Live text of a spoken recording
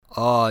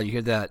Oh, you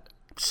hear that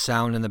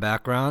sound in the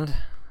background?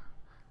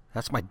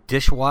 That's my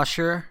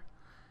dishwasher.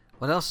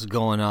 What else is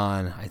going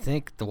on? I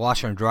think the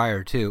washer and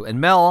dryer too. And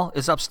Mel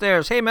is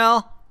upstairs. Hey,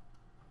 Mel.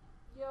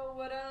 Yo,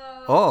 what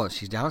up? Oh,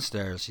 she's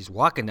downstairs. She's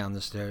walking down the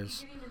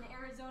stairs. Getting an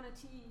Arizona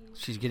tea.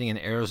 She's getting an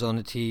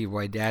Arizona tea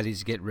while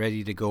Daddy's getting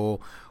ready to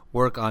go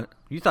work on...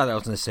 You thought I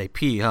was going to say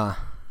pee, huh?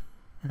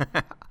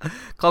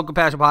 Club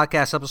Compassion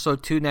Podcast,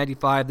 episode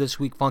 295. This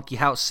week, Funky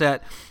House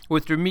set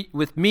with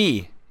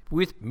me,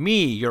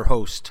 your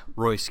host,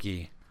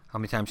 Royski. How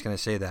many times can I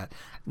say that?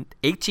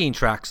 18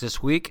 tracks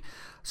this week.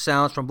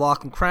 Sounds from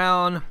Block and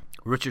Crown,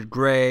 Richard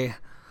Gray,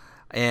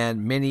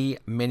 and many,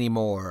 many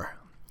more.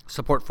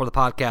 Support for the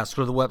podcast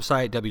through the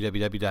website,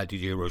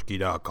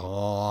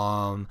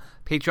 www.djroyski.com,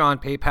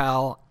 Patreon,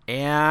 PayPal,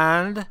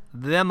 and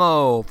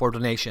Venmo for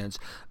donations.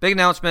 Big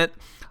announcement,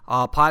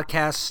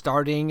 podcast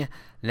starting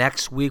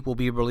next week will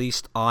be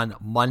released on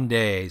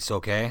Mondays,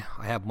 okay?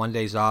 I have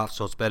Mondays off,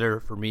 so it's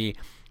better for me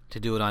to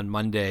do it on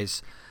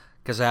Mondays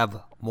because I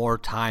have more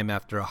time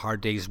after a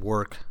hard day's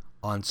work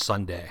on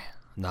Sunday.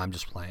 No, I'm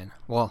just playing.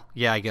 Well,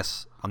 yeah, I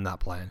guess I'm not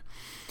playing.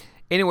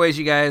 Anyways,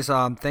 you guys,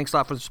 thanks a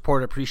lot for the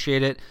support. I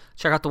appreciate it.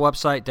 Check out the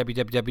website,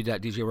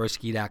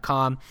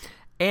 www.djroyski.com.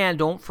 And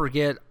don't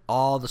forget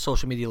all the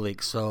social media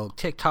links. So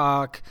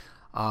TikTok,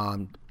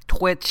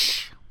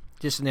 Twitch,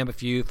 just to name a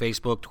few,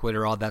 Facebook,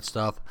 Twitter, all that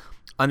stuff,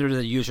 under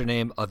the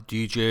username of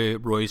DJ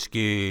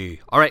Royski.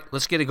 All right,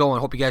 let's get it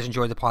going. Hope you guys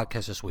enjoyed the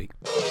podcast this week.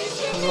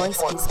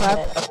 Royski's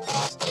Club.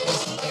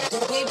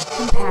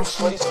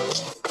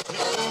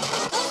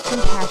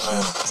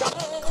 Compassion.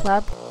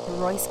 Club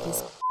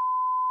Royski's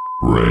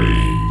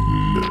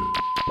Brain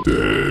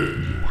Dead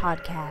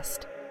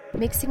Podcast.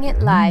 Mixing it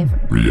live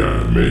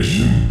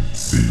Reanimation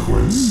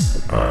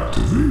Sequence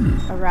activated.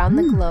 around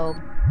the globe.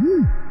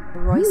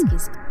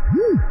 Royski's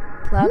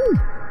Club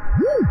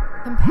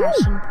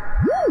Compassion.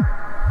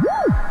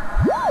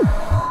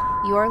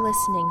 You're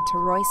listening to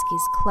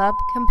Royski's Club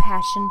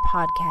Compassion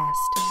Podcast.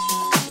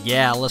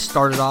 Yeah, let's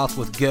start it off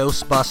with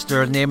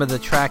Ghostbuster. The name of the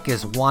track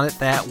is Want It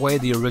That Way,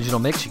 the original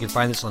mix. You can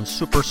find this on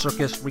Super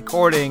Circus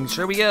Recordings.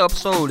 Here we go,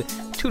 episode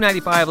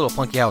 295, little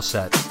Funky House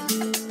set.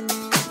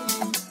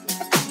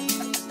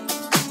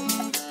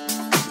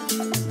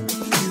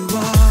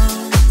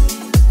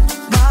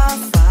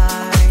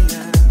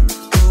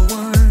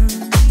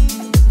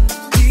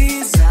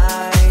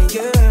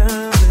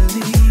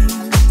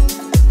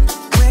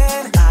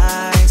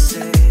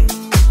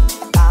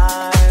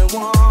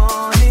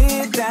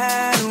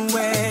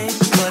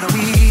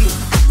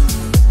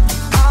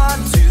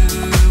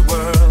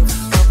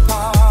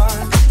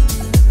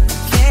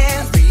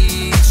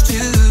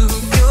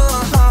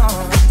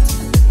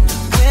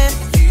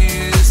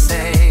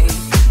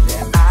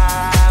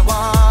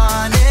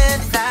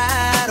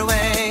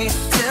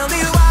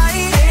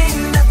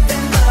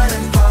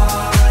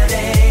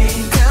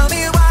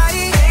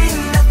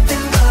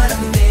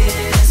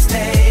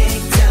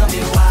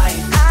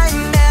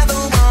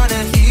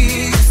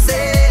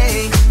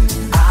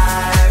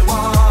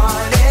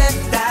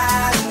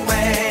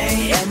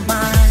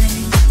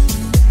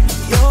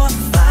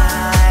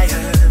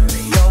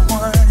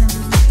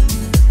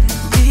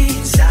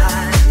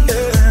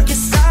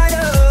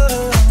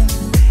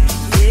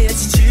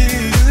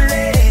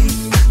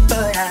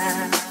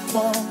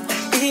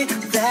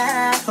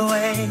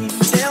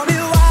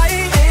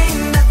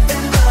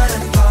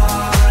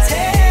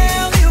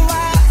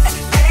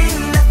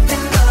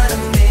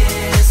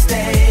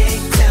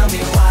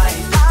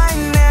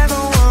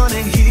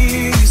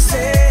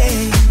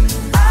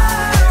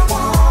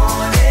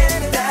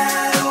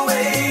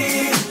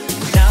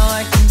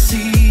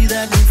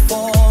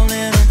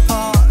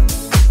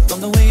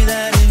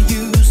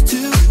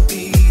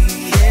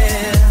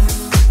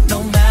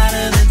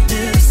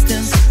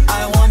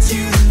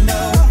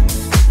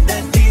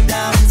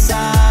 Down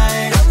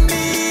inside of me.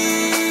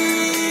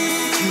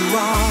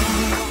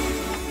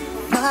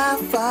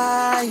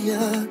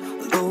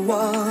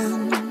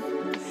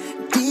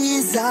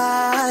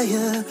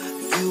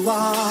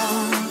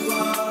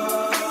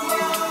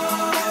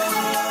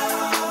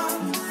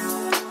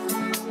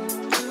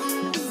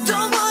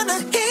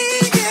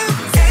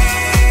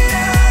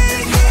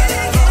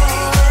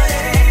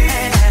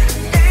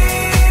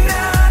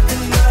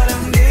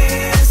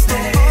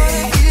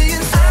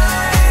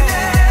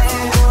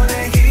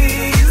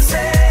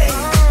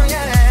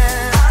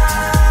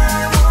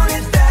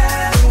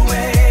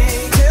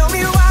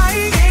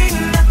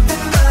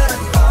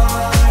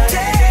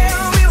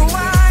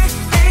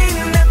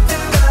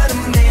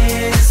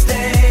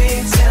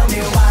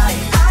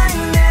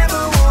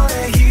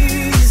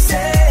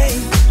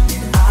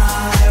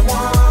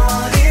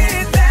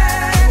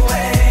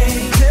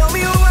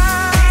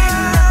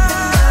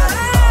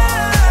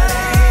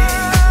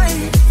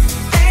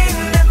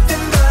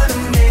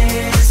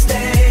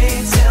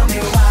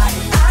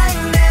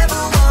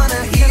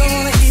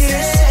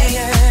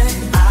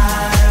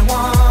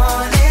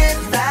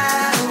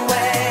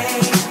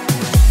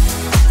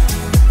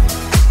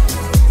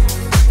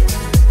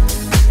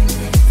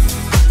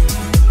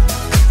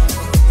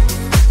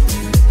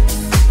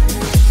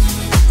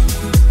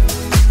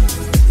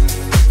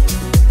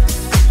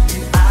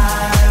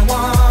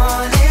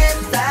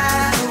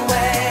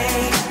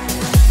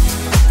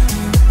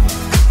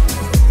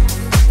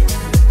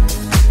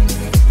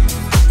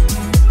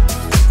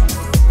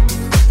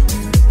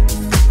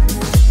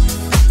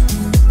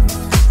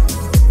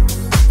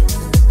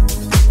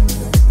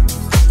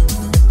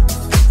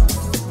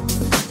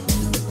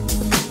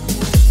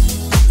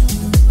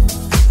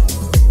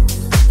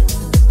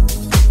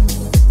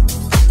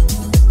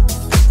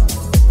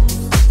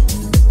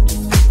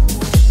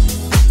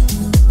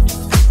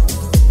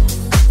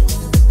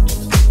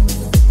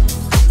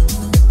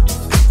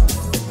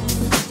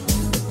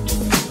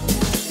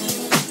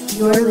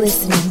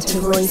 to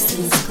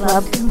Royce's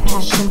Club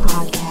Compassion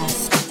Podcast.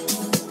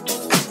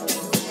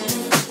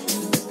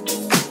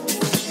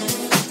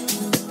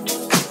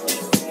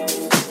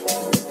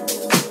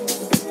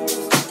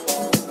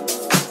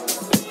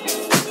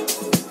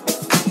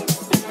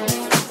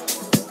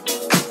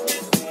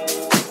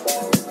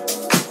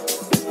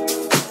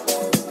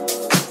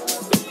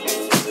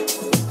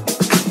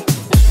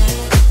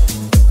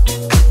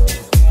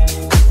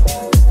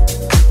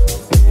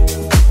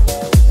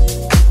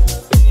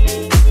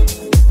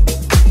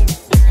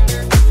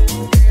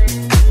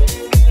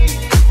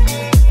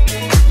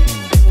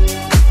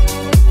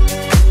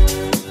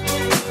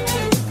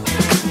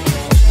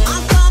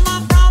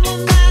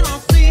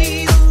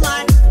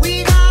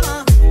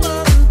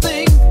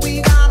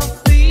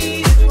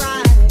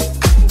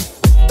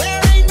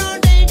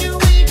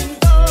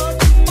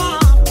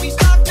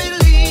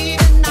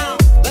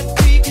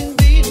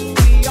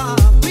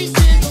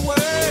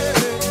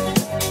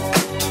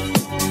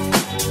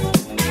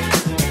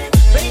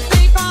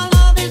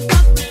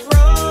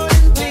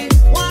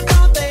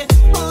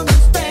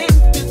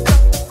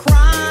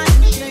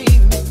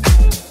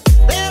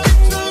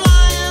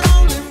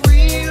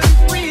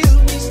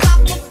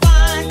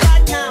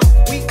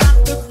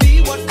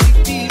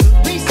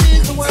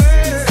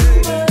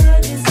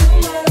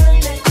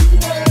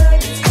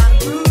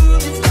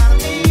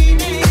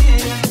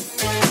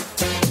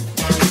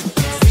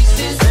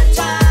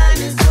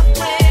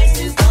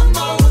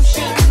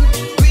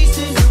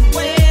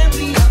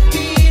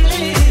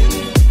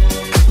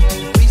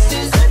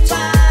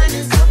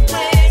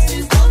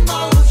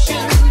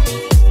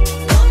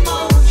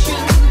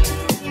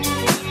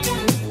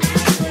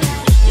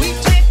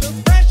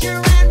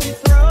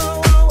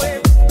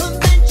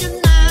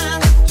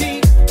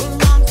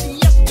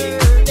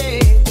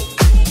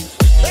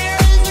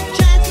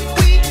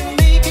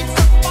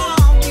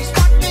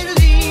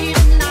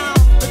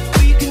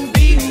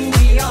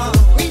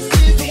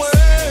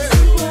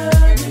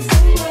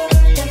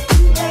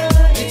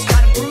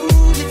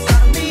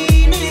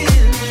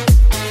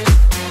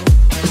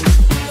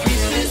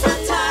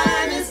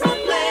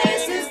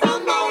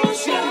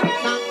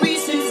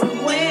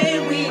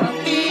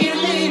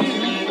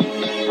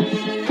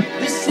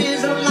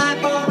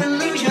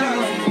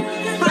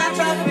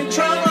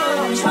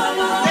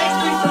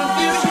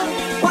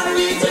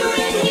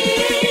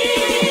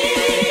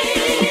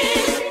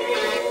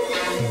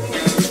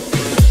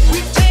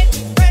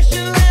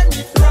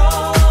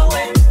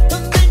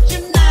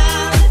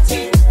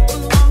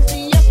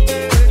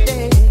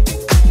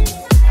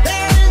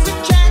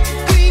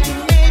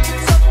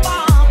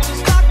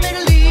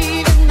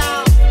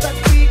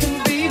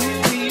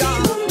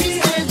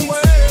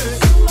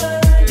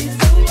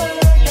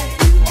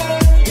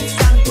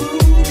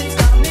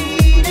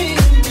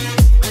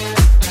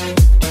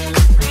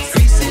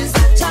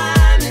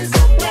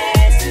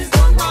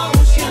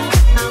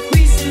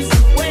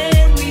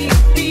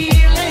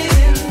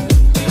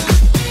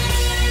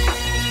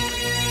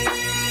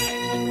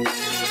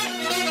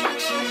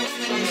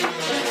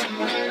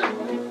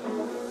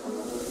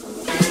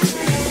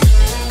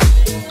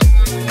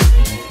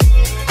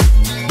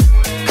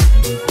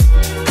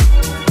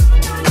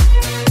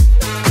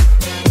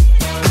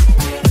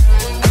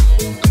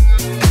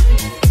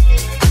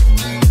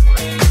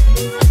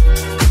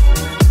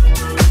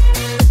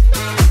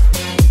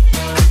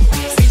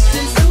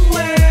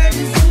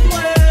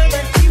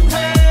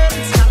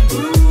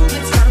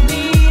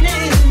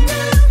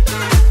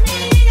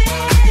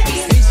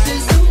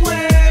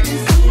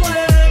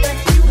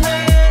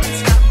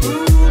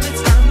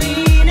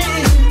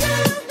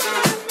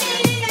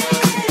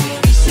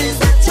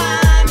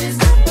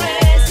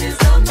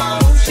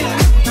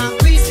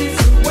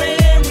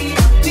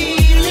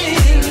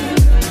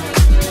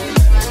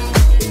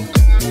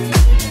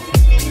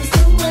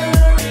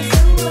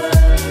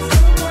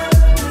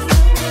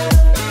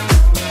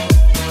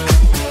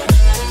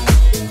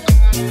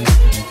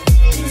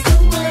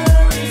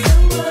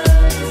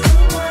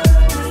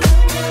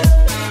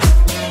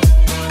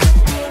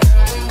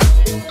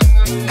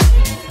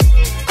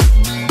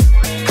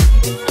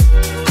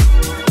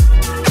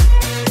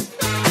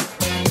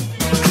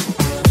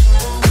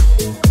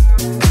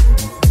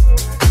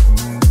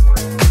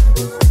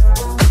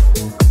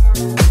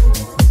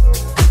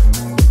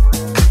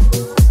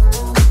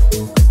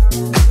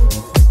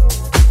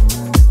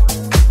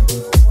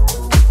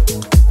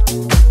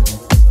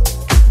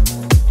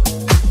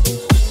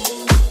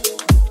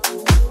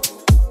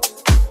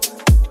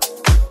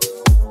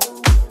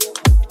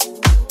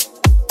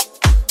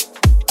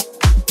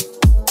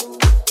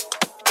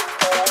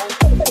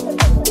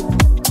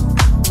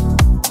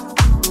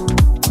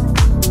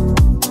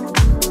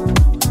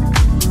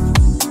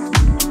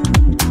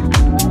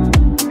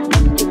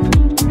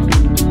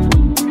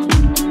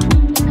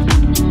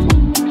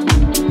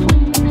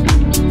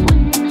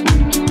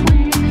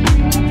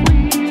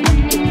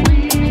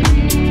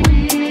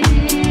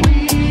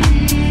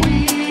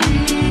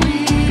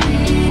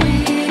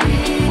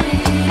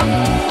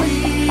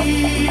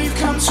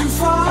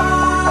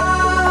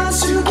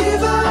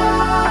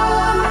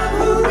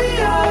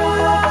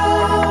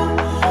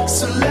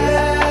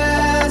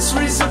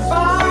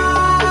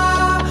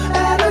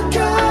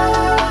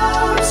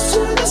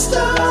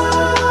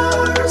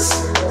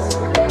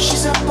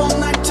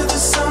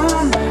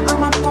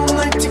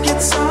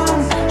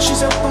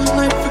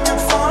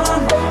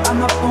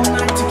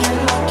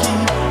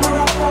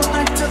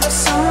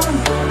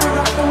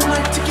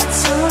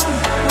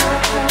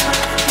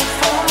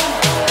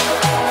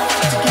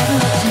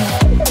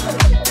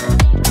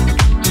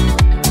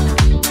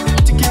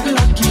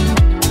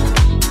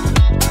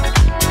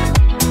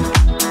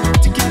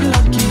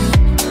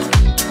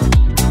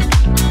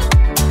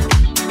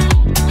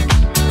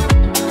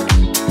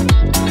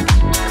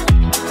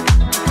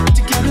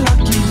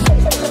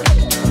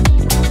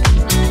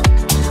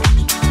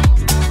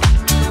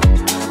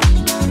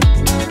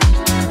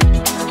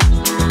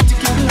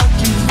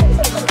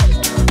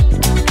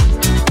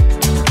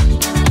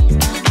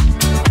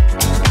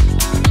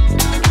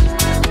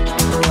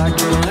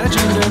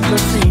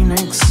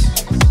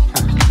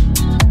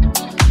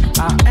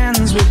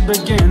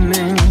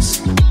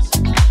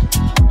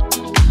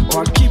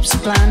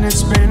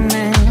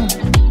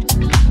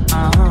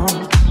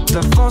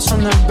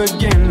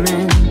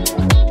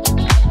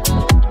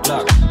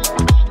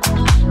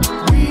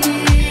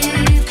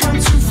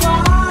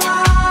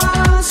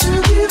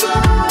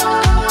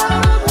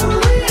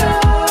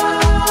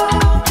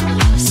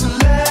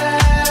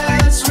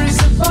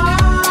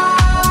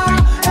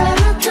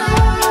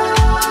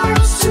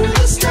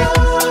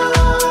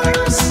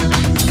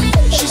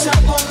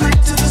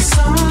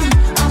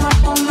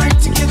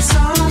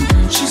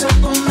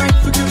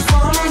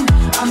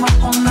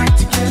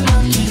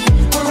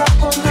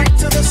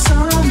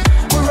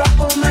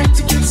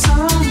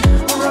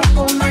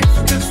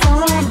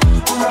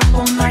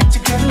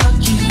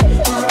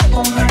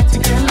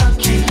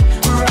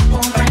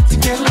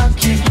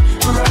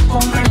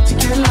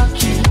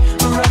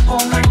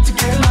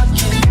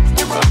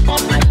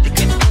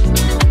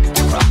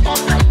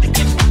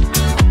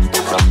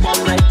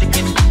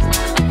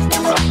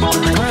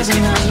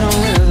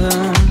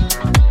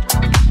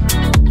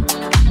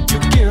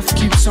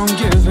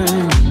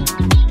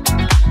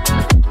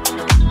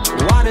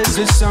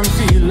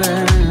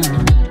 rolling.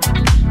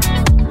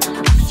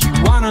 If you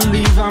wanna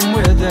leave, I'm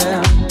with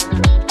it.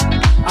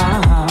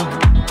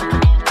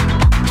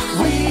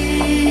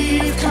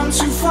 We've come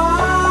too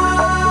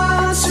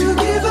far to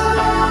give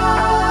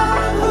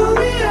up who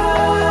we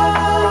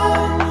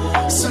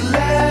are. So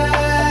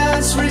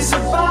let's raise a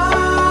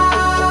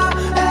bar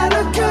and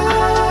a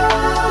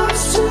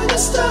glass to the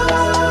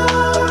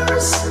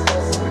stars.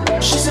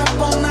 She's up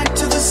all night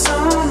to the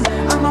sun.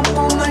 I'm up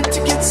all night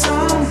to get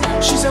some.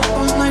 She's up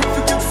all night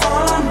for good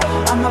fun.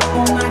 I'm up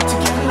all night to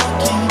get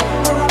lucky.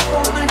 We're up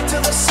all night to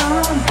the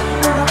sun.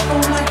 We're up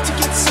all night to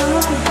get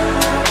some.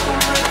 We're up all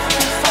night for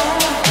good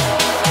fun.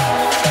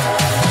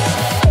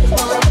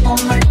 We're up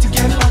all night to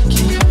get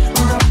lucky.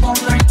 We're up all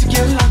night to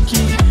get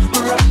lucky.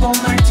 We're up all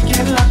night to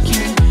get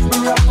lucky.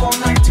 We're up all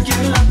night to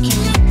get lucky.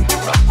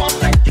 We're up all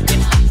night to get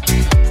lucky.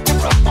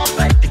 We're up all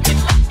night to get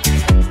lucky.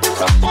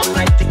 We're up all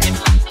night to get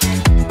lucky.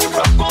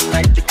 We're up all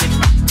night to get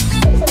lucky.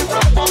 We're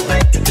up all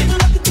night to get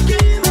lucky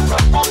together. We're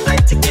up all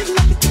night to get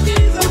lucky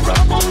together. We're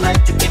up all night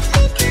to get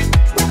lucky.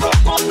 We're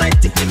up all night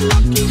to get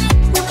lucky.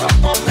 We're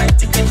up all night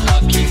to get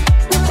lucky.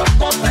 We're up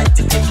all night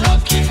to get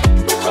lucky.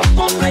 We're up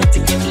all night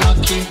to get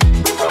lucky.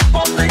 We're up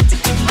all night to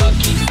get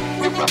lucky.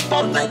 We're up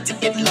all night to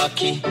get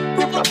lucky.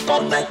 We're up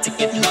all night to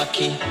get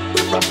lucky.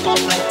 We're up all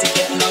night to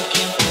get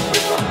lucky.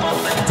 We're up all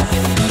night to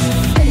get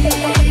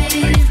lucky.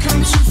 We've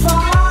come too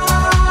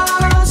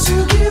far to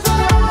give up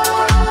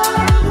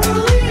who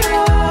we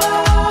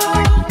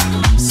are.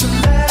 So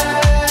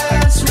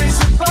let's raise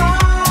a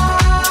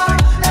bar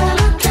and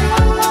a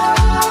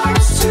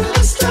glass to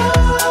the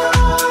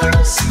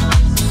stars.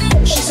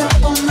 She's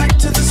up all night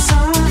to the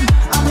sun.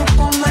 I'm up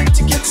all night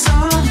to get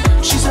some.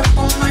 She's up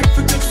all night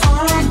for good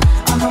fun.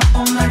 I'm up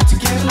all night to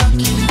get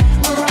lucky.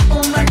 We're up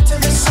all night to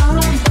the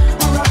sun.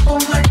 We're up all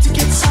night to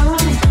get some.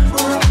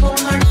 We're up all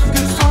night for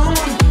good fun.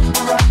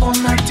 We're up all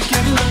night to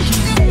get lucky.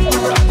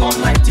 We're up all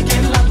night to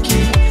get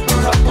lucky.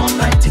 We're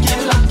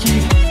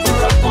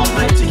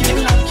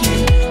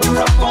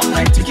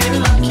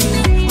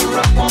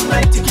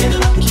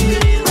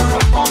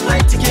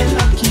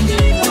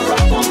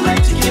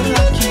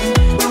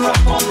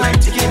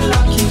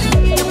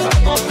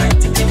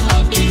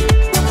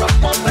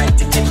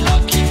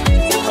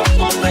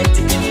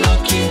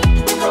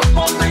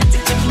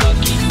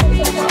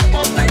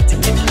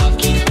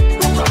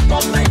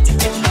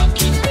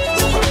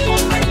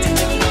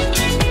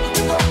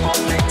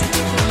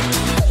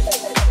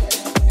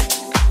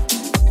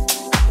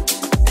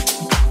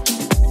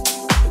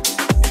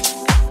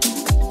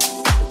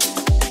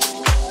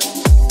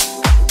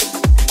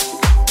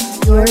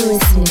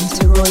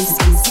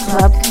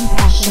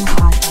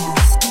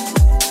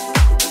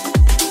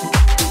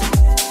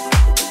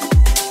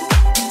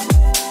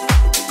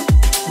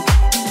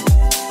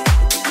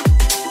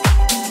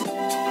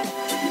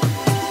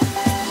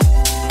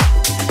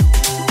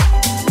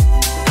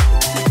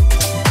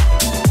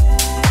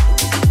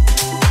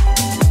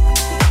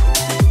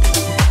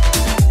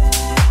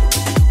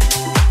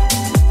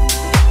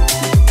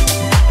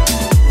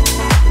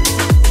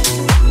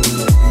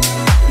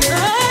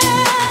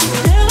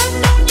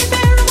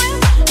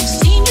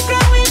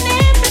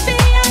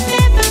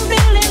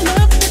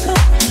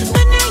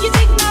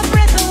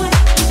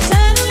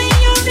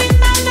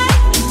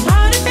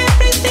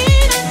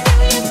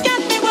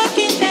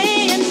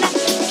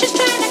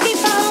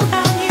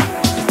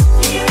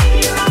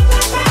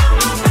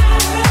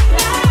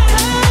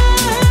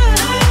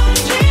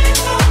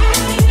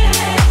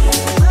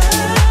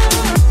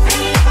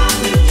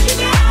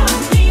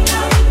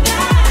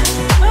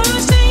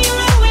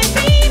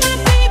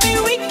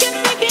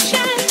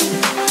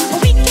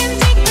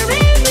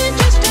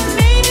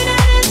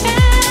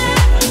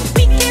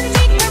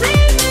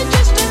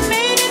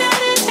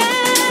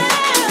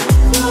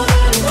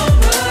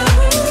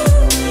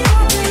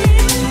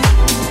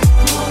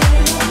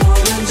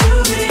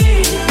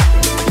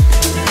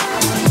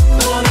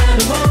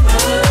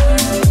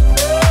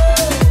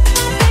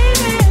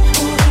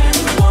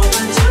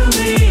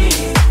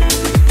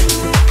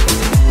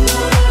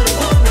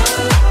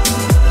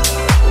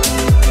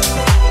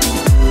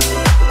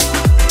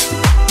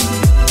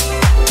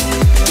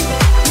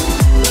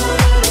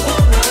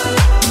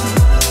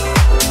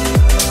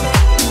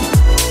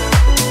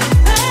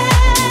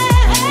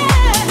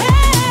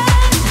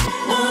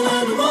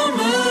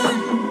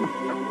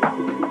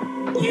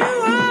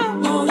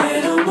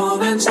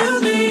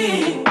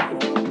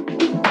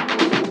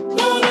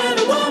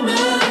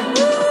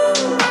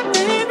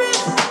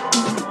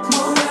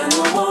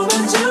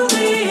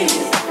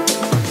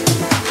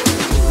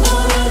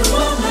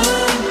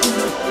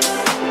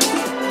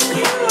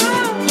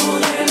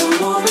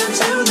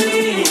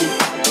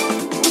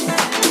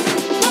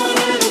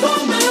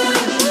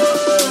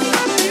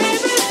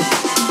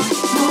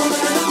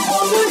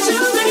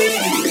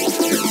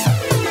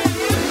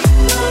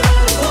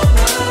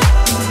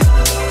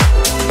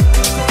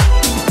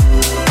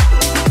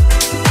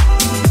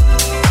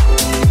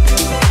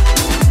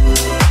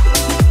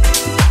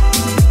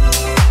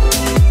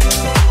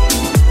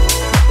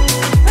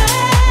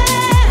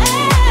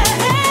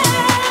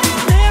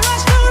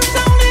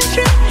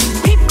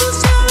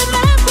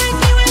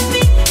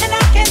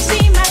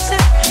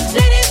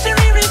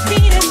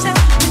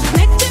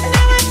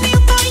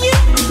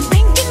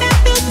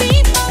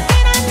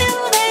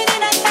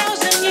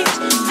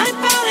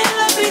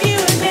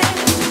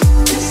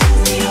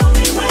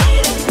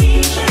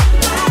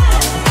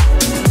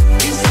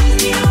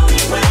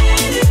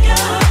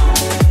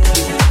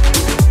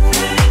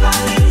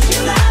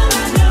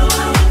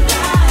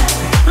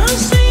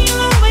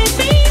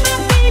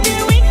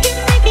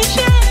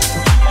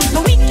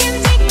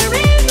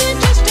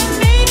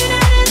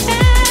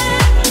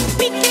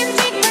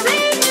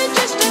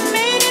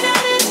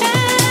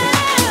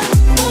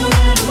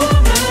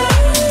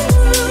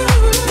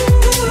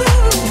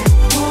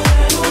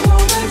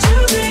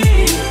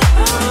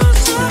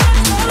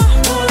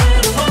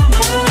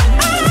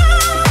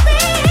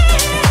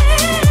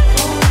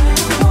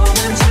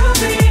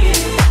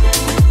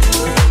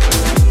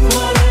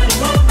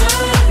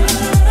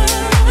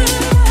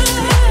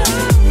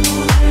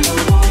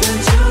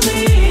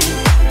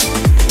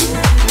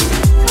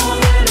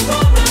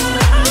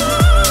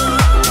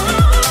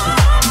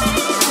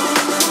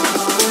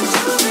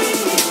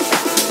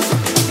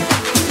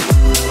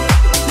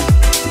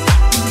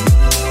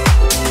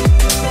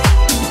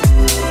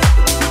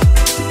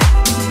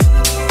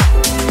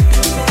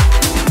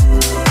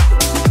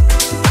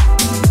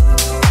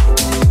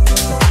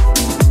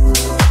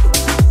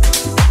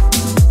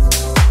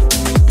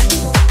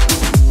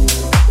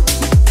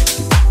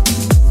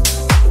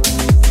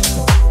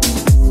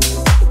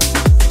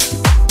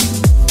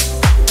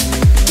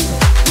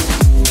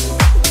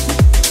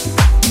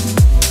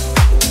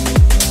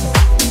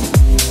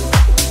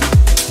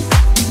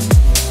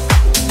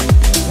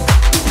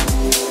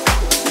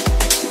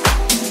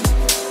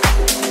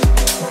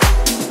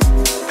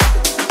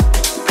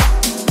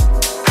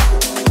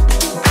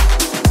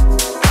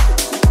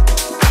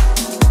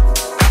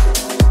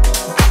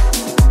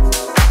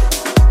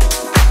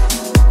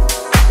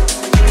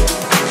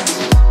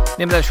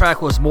Name of that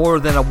track was More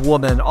Than a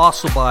Woman,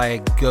 also by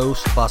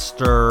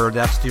Ghostbuster.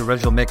 That's the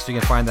original mix. You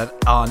can find that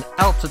on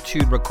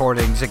Altitude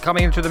Recordings. And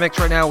coming into the mix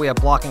right now, we have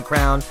Block and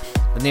Crown.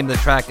 The name of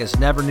the track is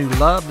Never Knew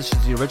Love. This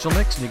is the original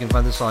mix, and you can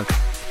find this on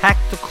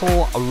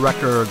Tactical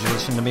Records. You're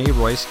listening to me,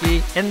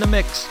 Royski, in the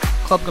mix.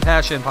 Club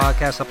Compassion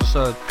Podcast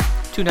episode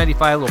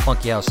 295, little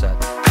funky house set.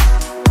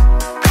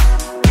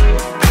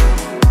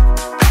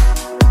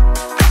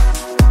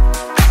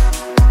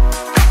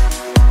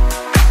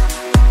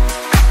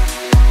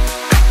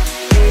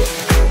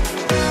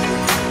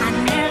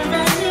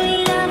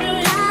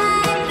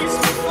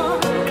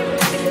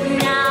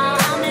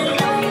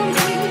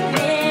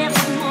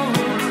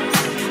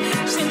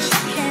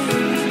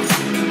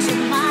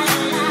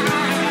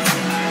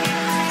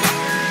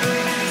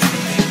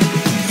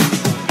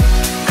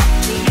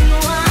 You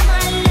are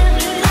my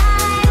living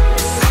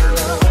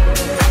life.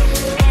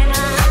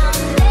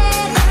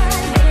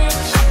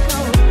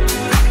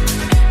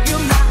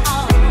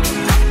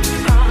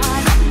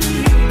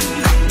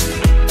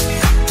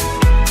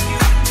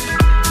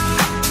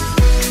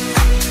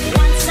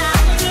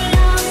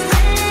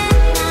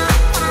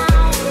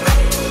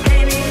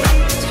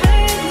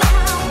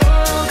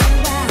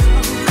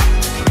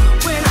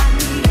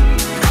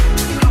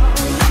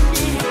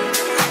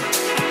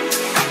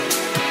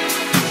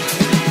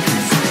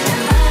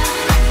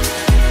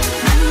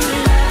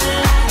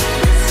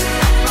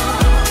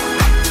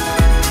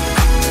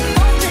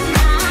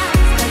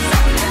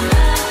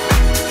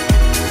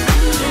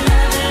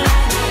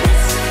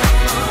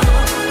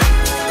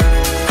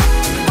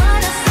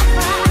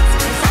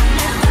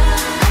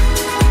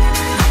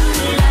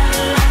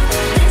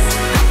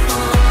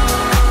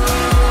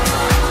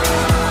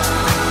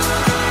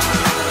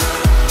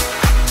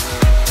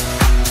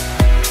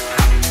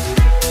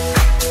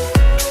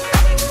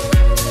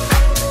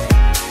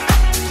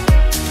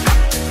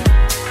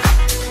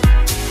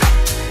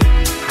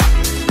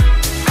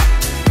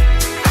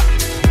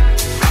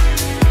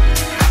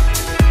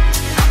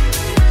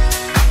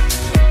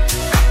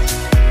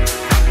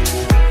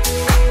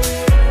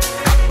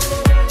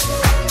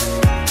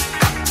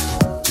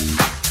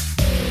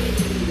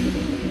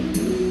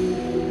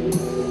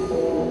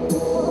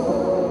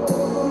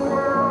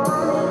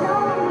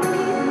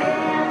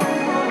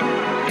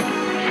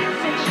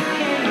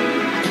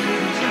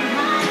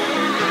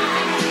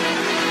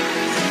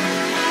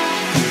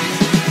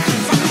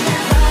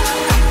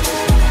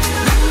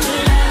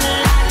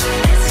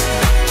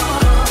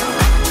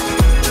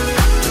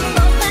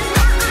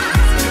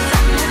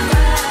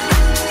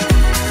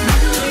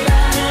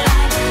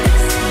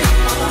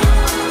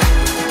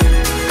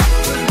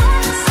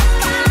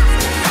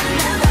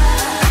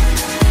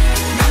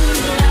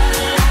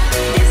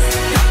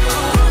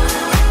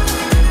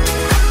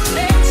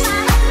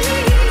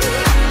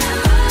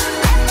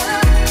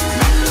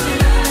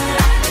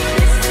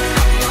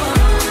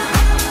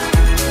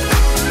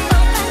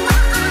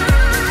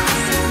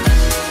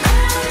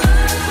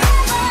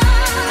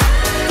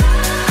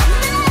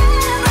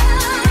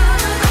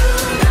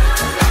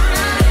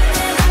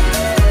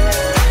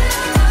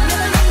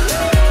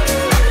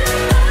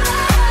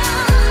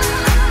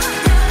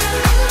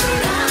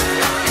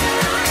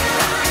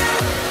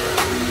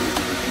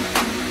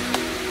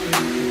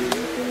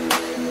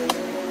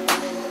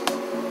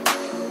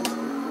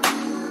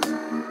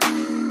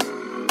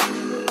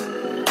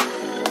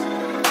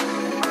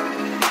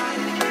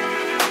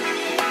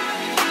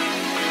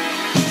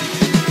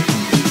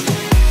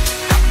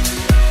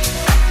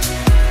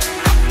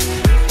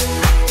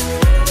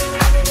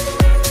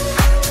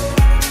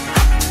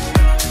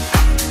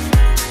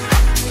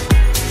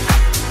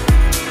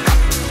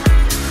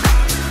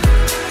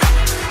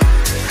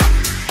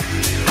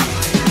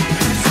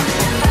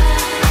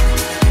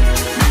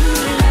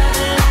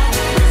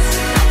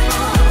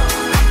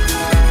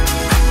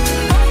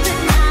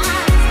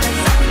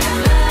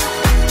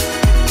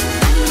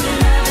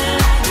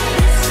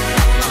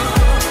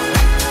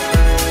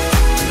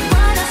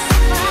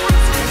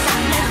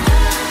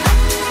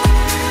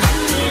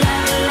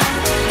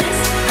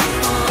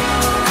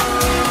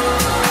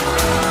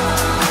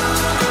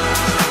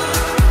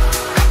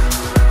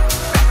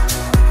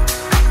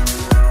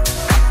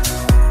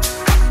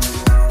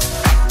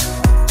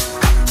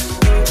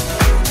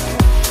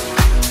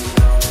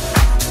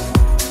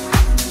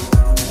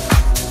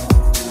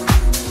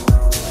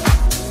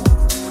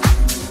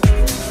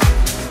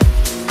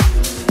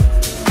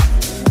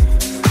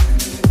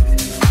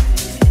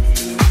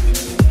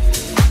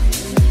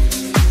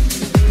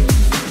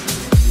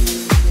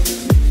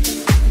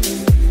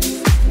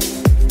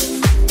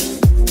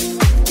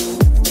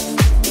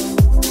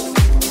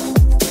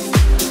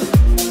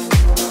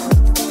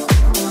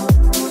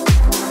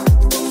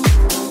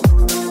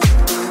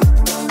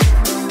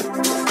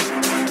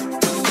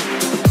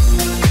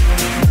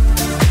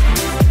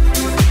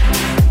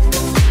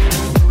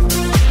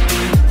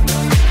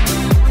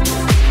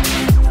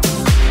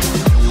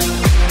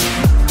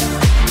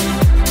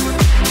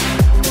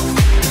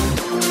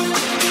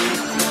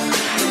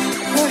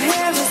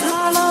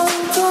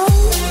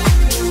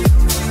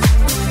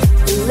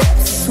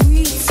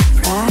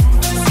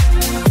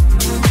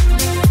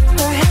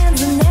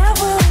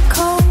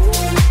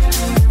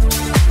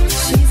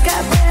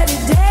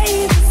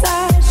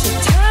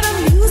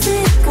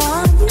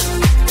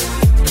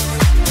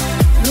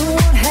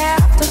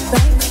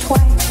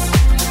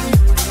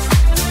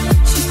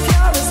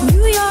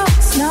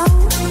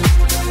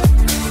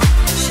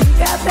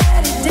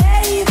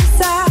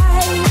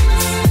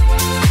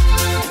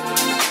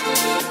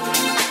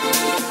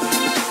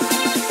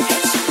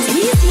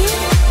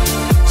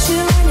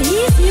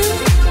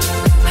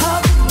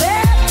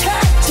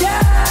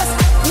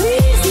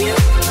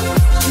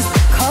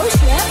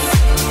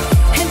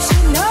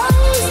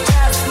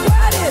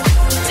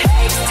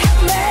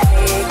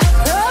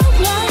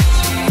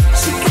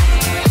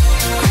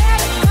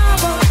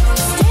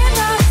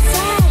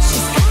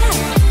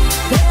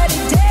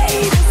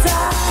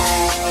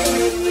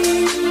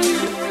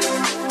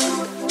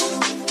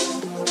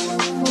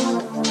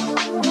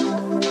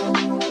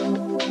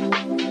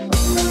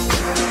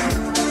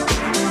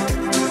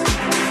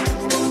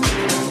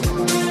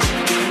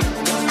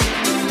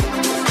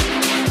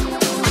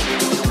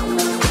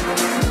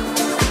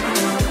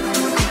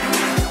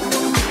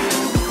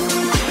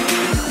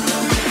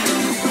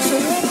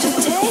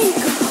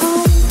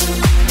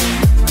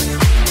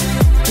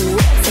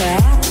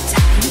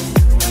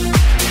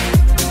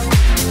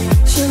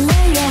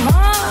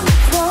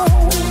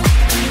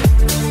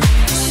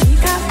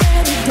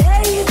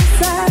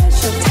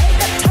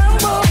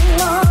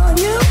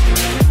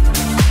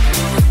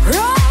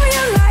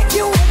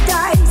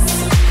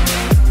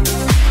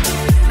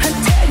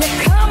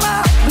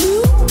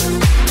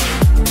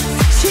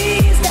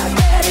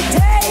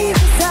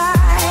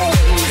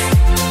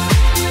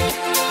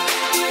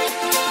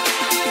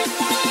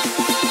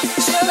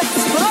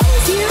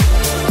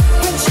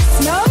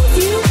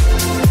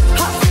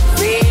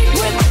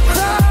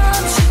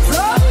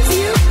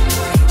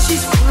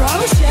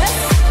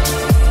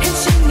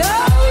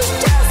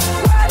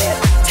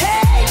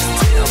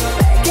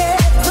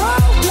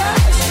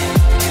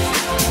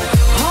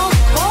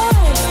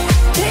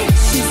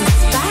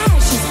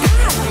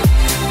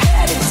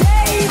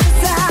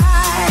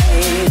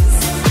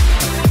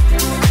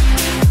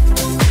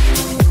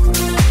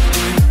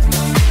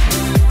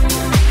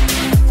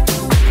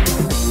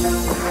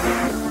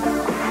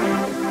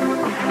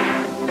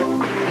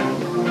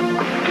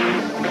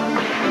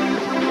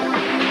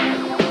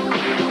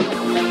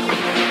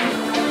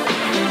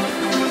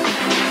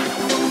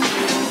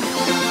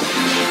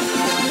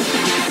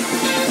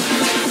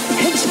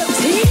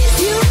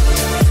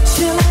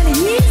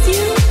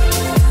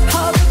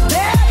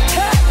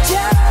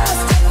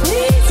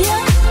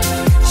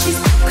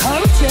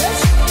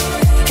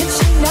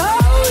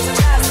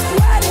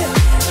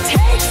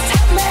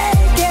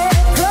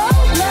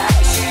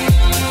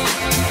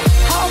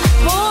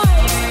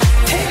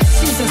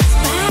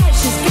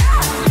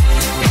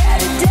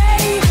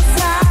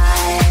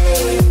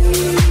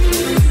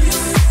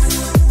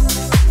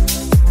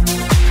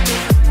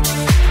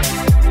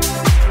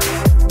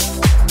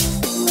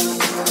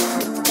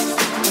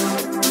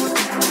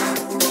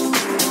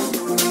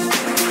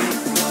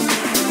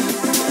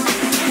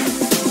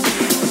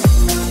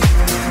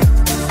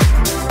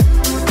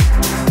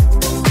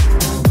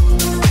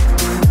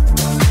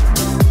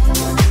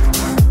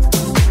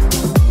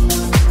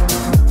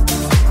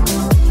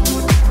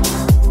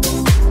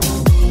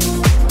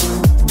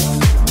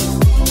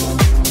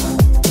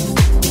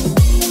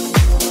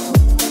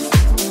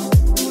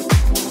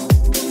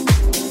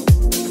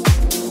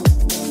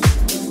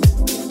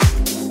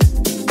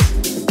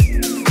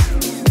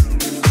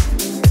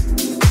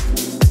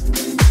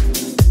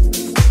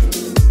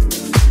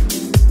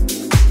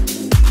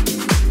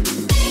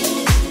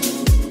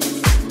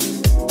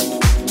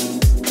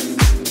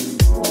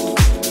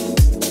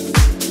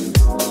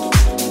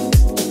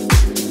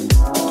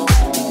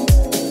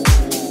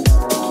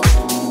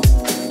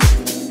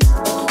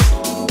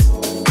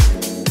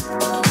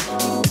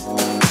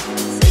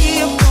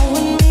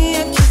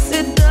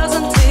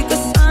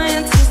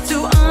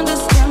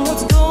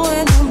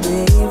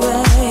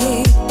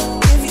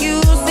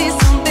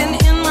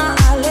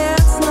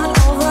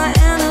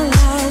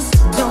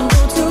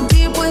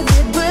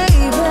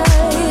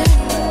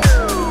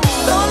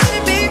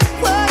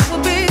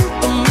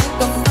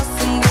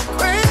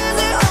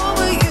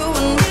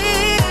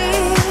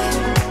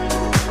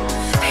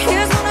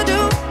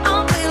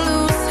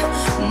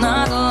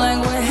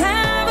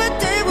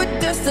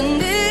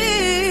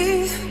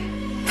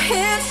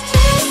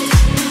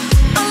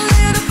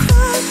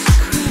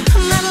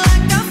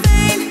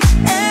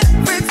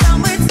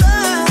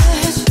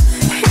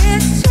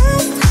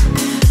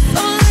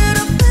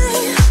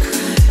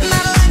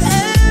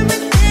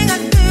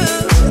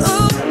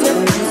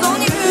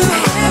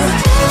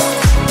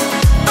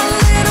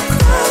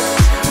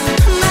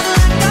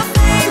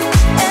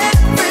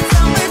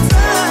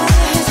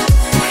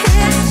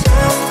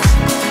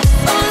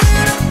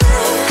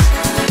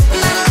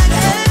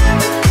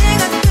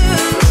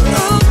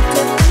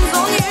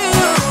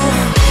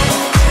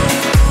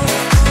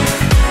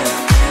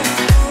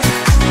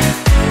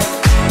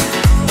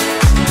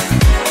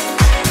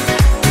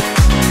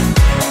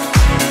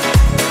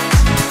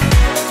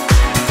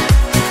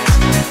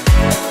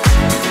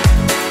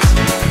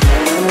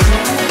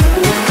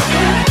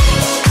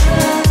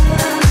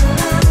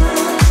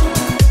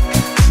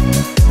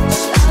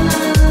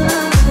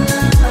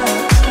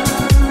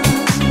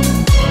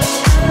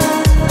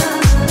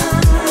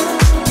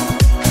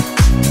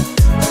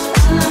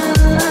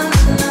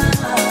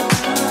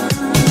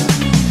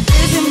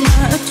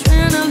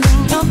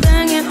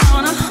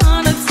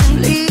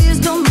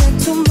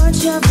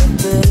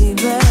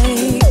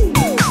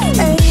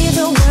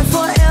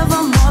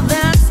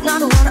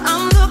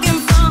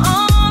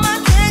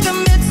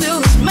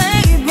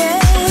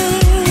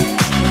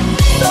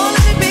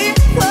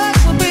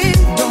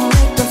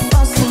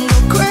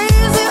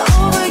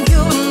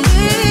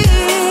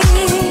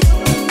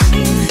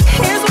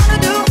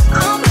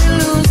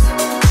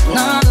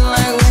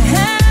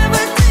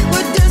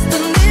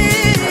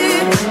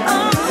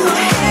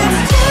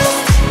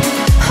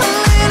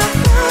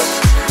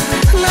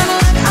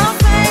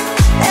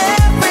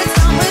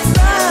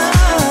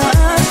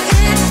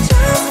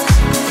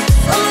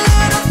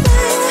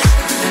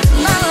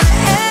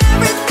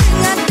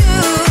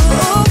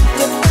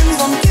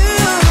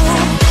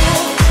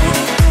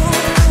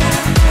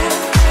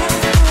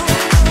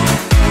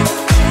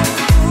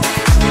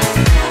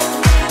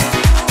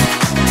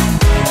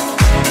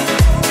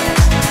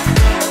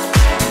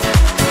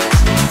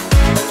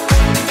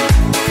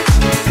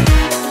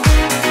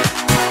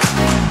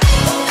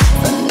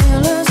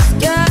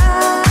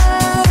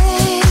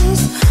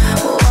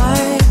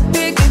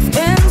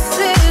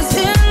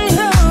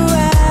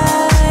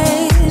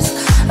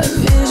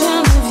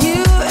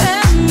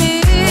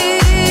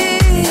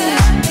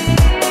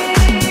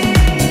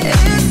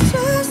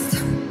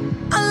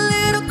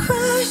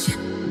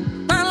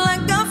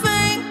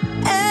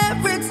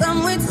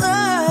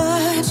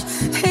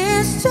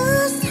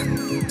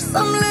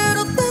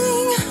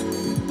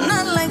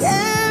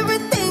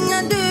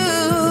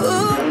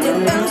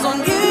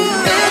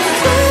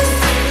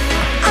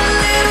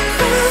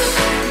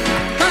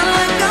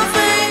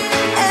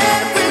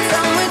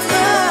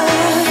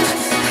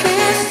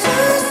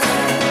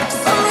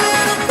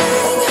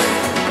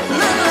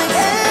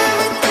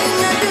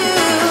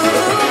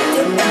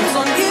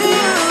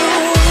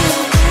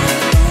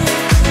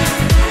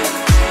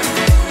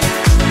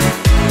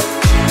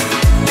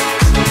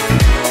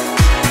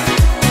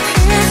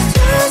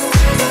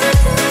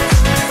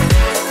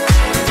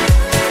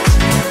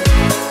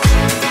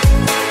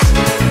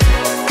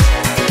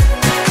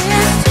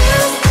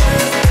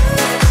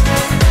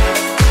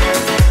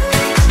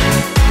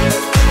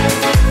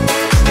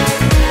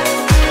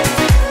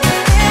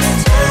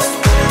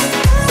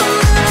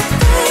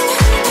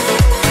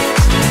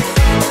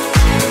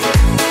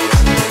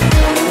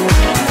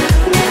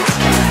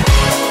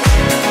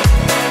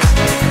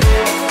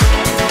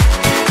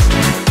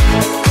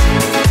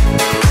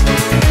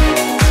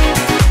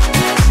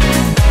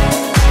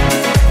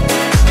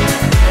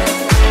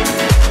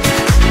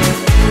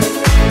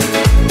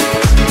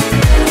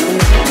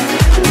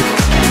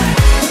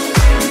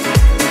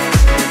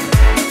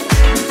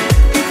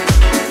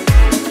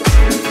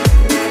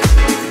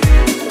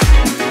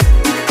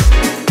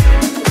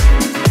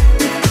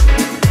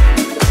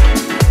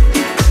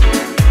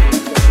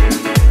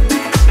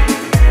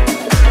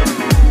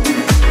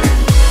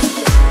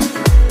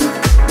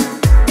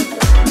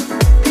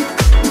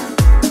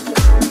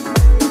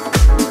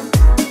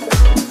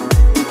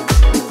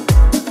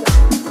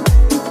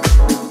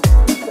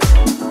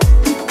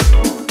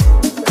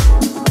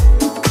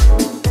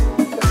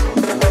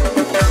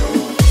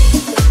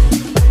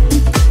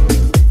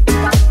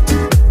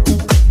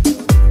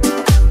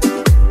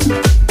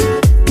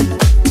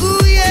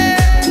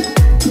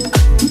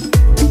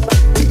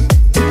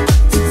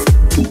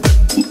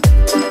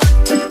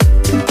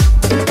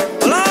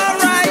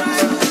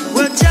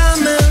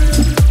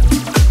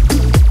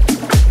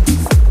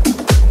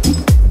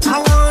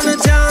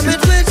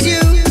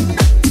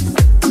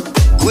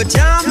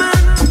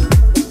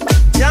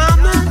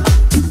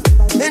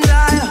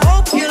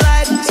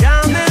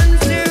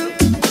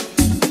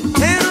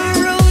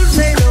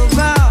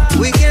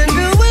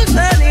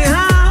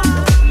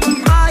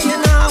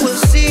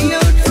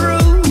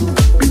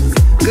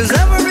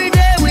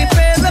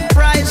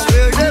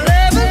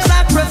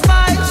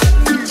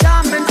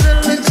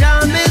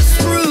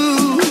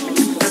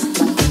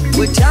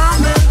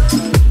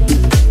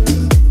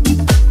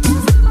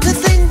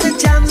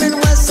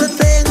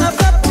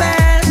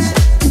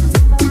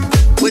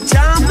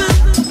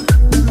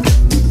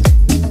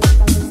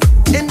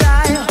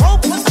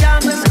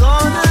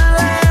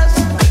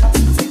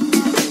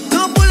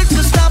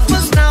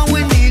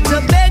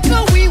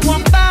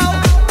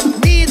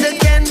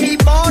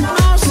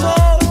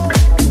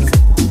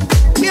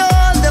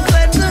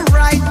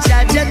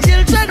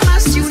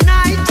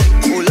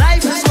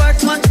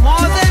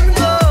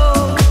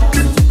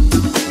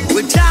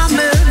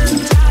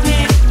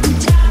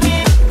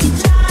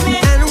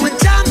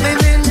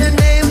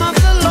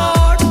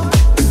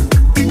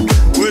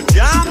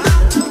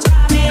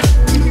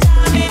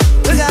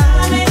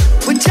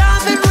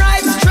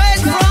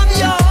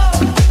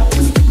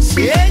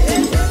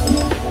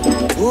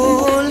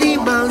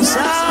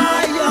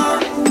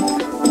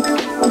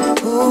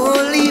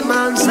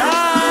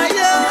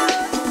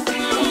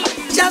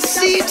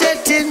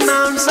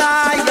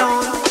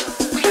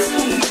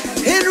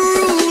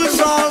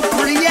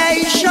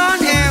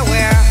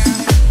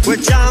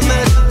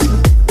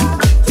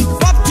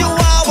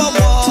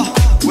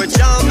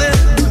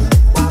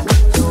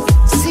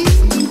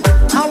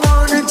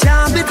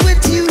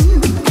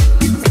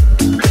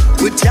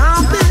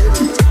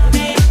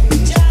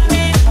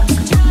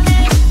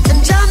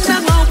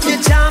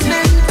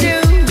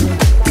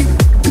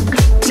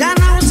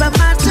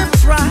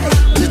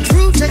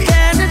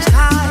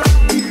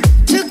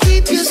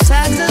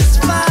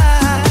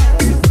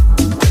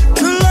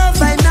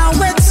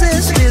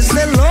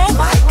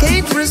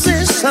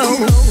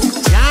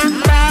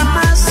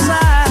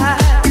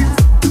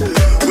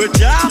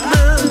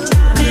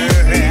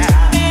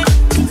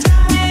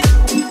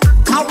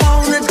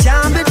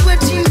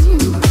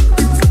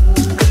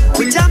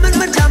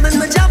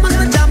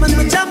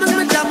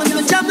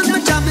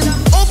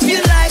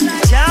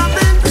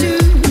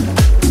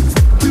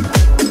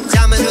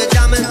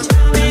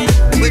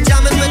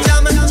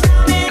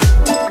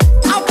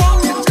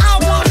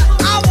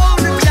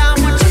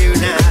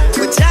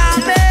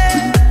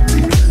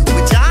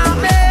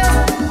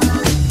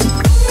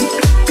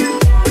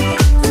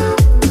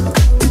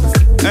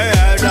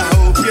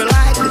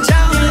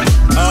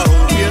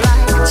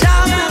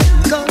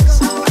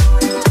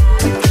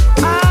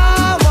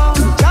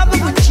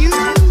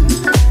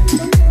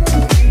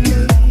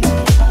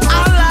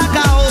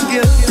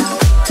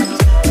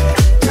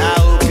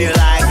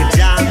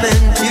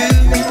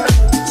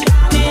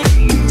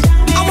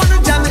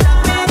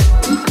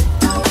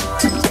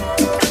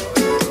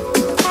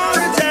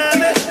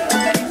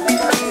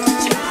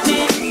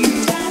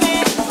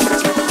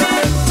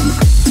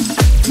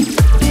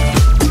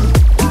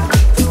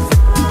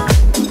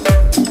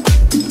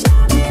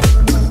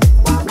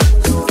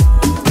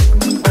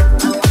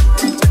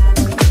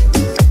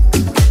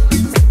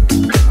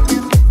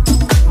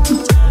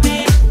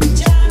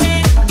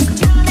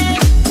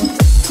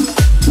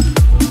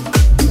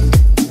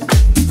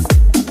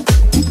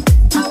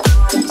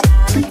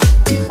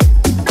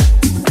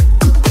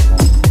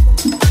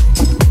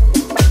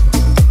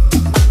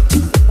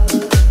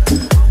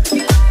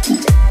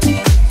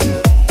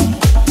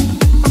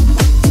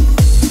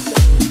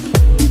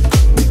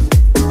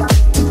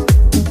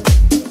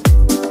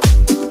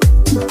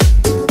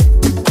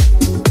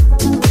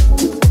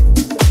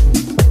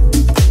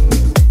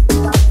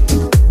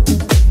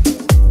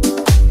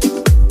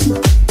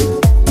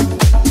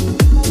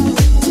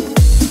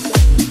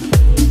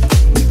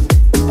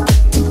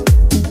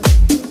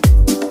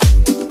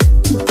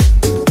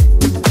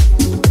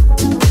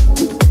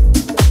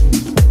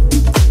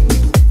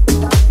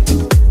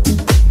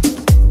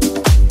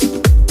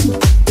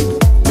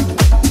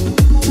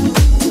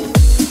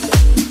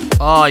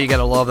 Oh, you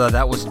gotta love that.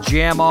 That was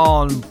Jam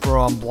On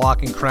from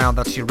Block and Crown.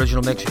 That's the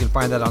original mix. You can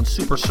find that on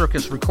Super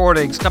Circus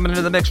Recordings. Coming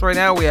into the mix right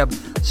now, we have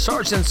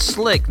Sergeant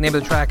Slick. Name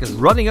of the track is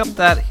Running Up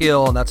That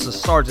Hill, and that's the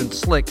Sergeant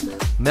Slick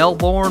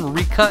Melbourne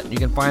recut. You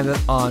can find it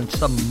on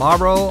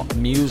Tomorrow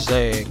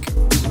Music.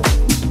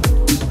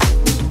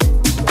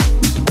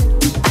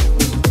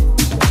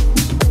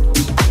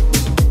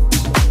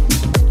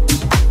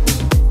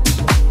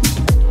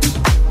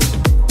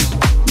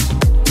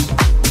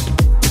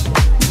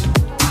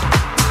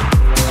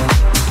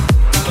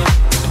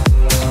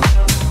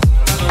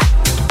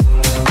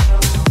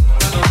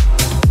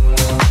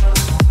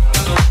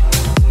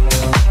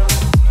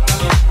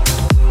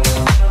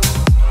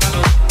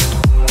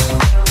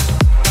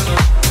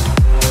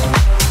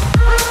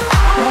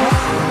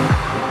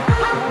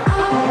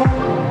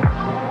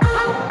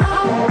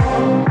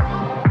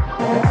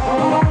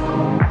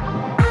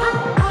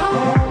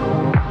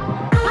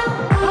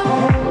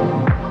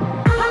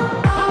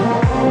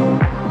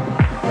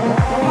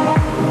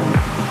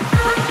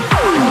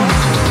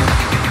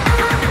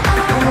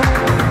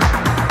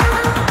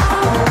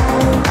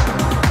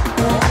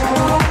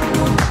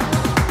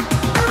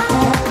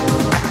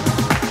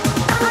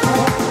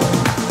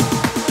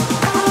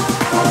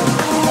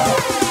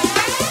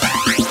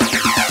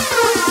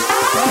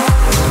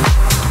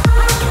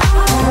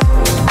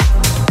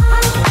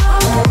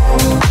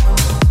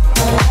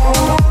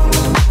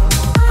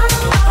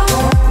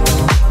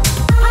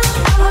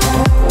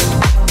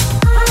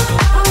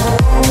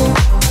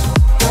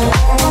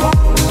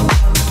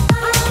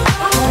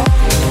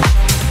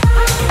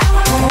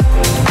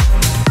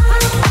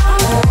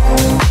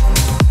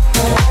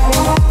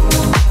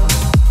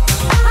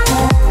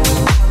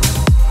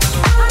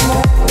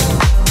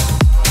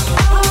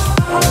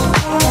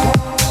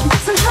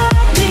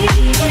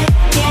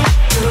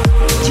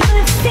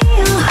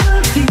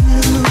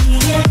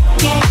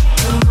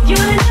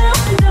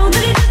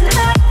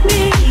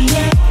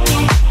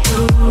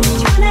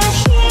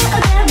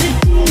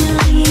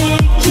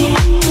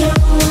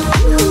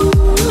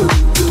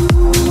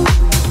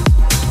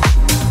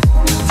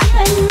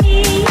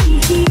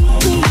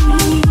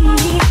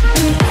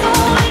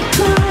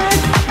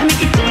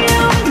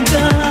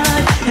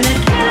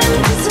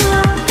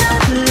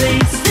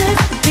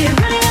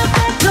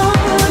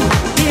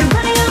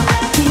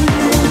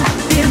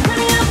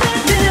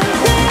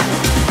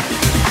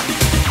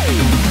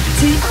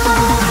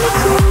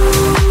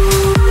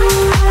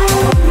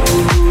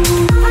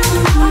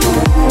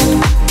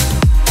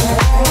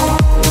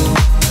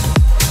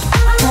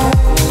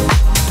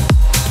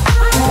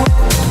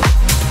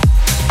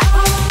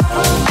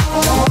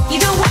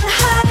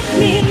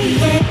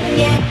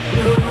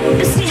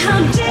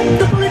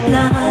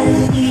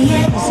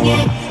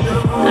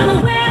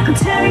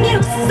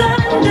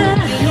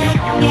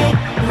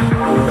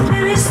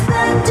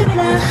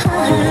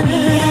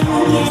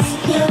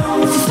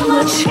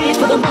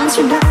 wants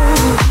to know.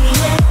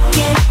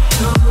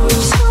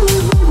 Show me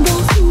what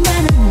doesn't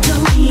matter,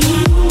 don't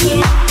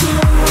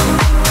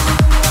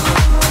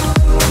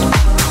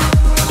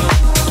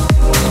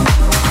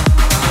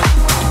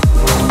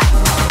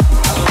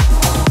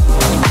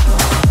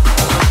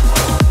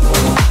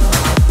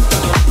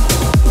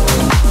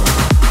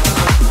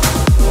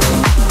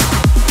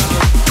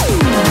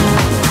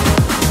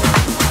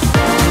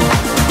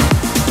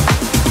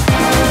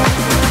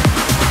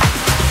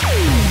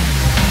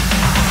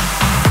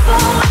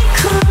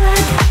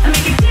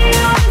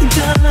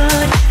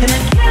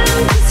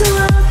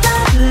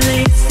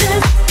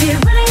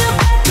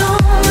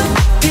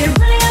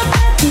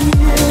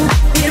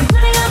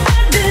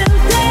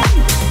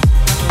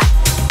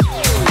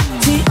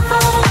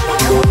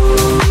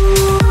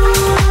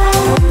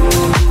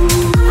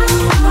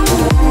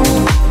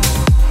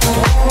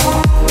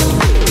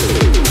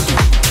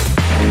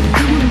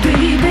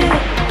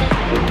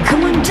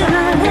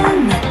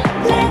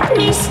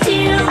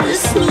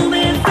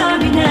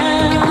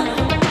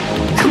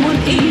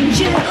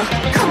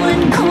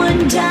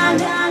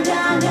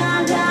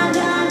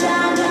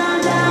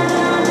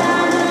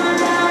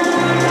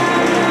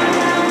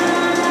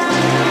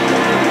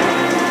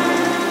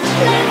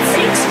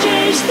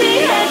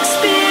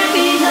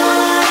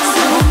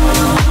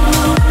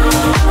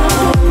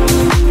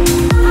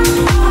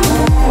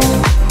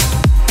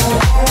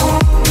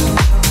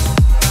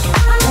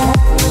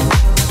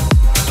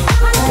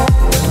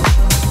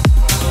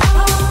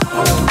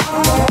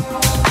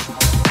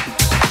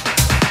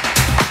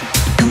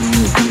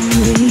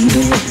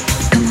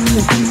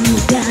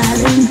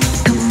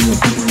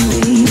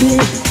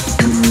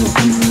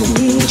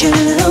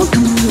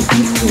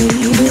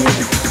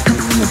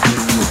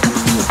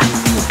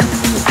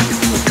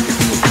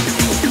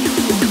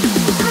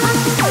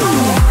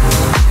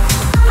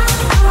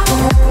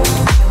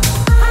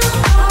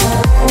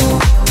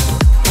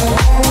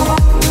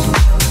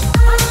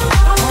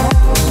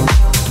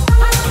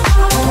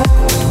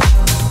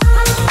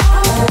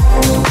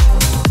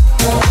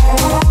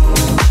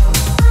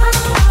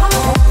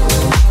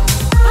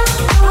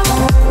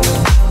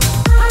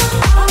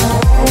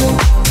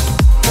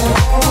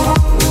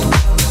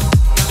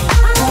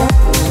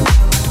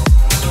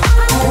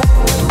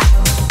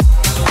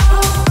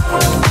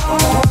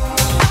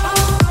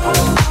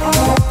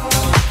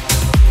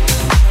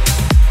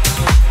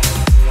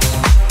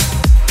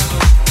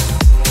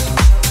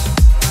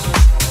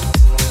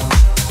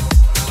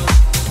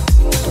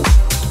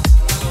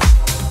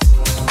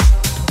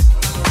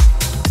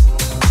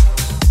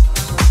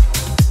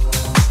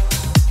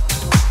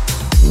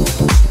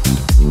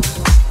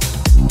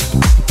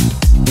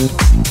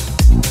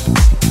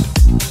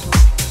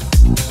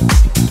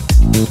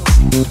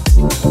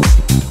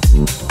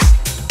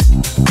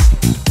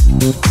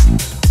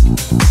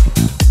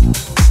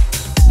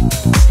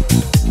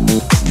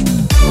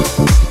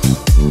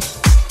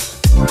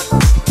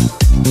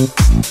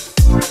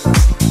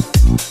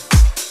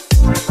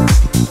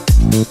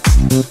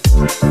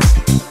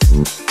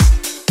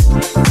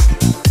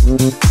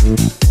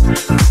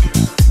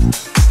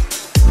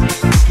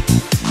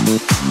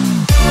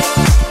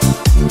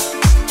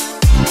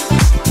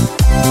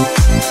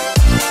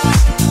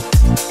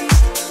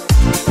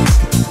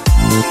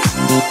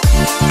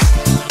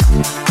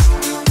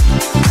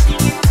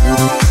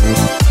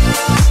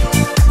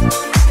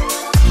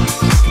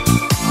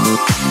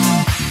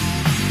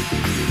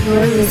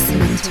You're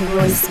listening to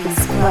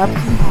Royce's Club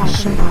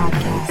Compassion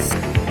Podcast.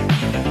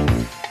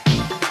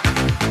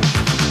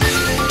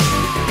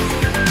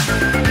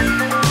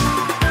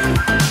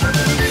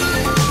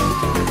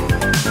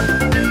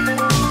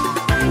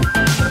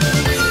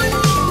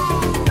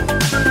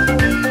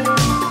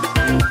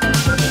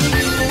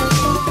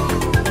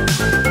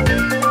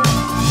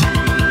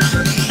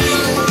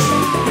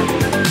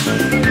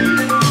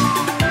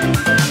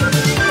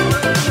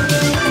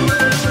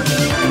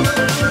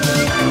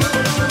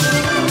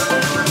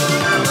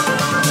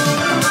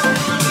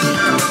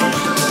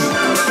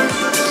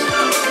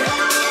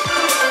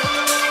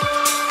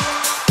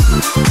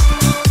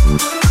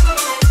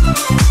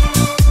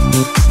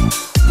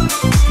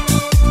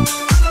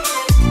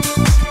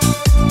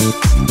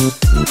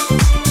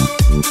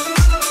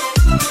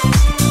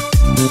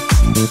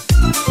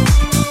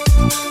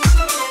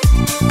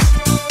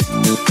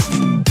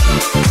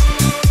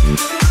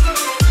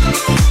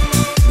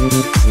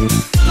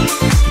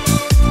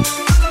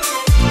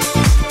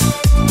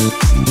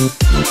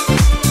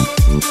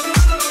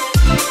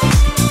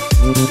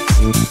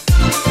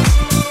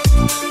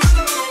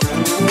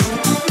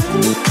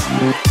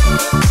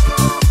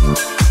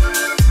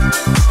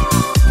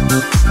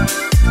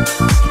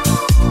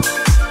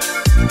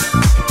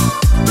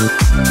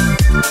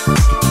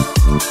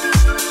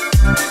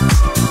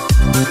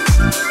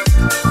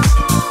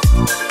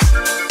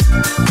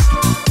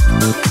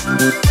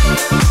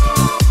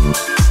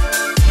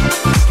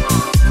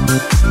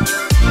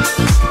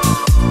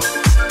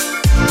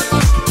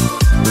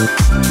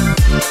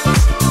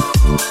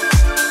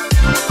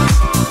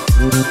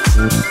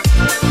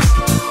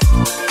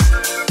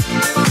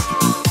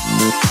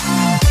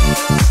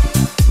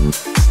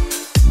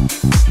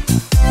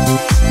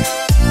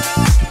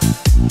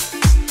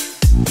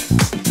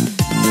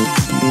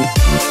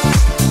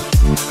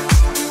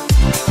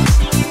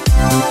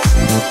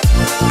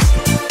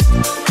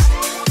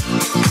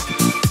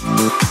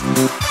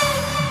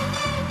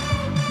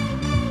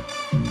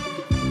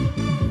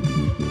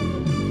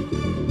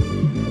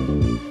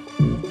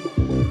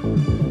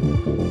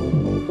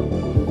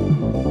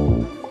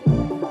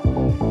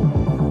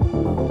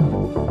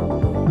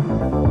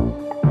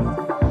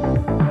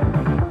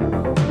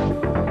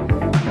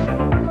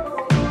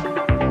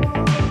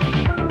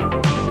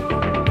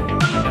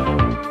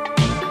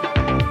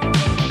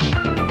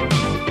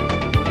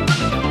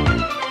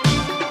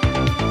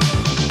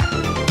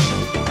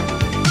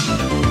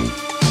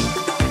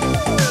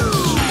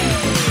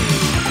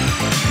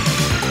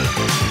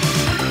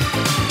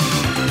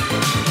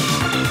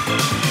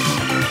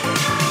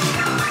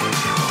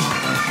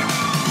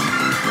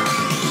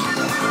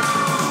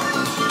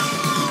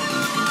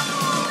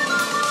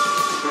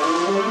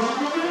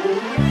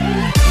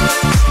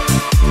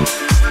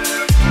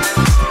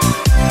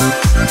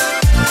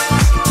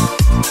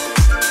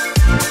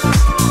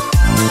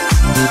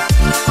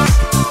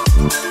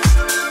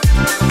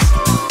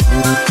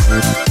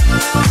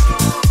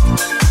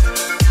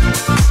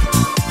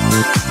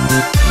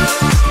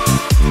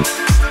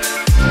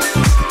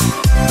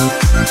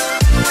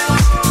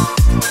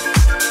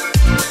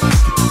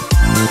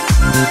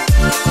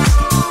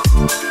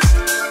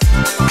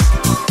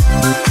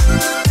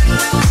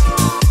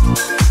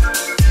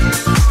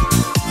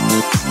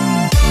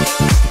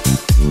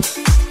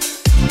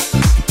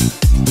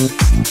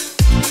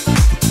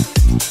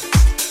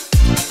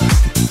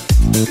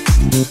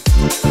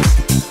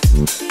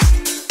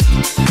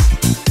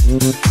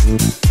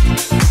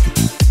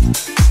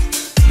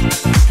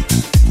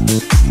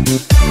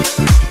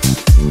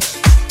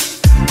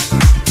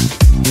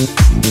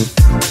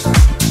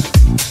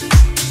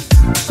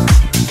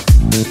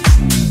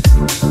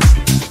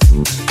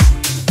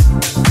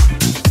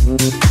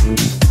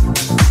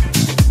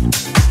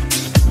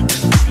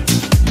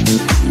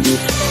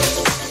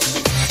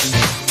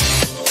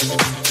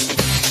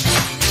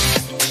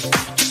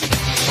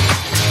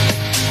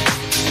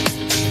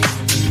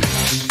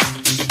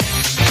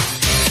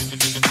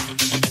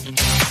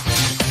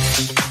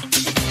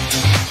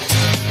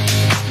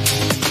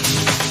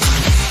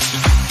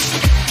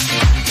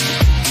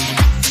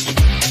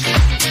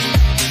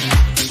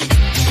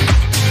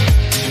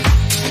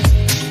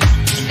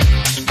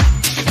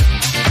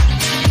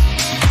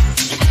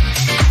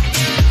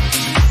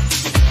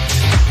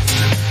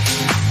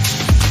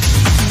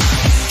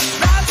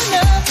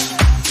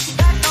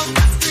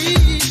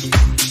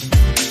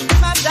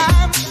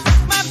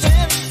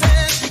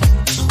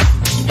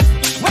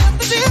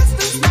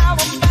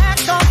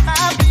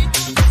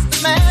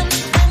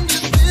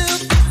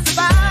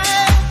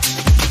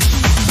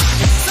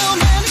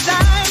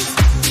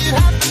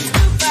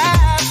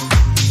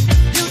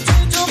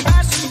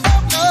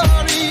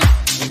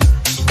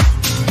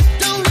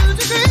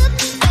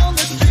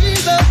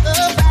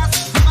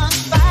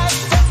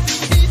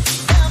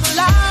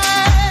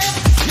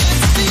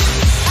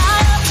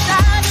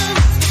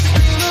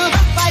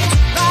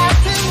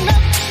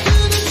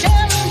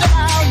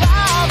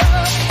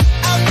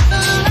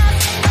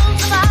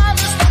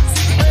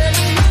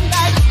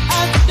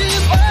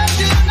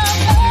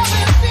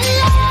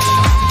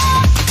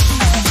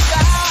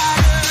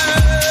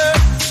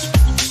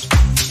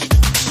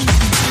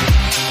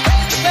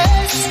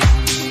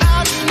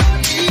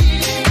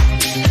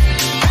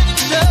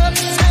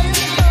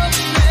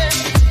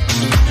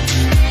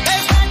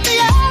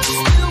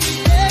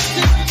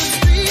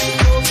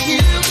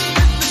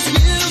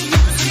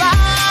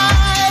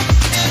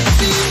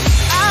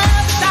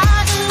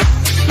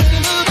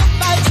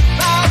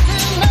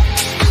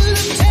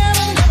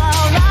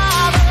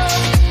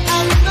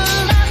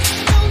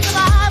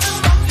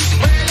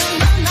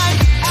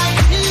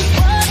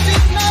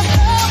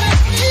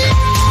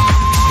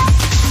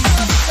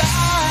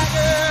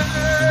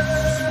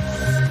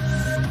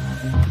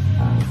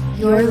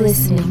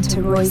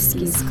 listening to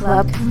Royski's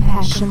Club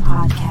Compassion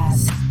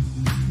Podcast.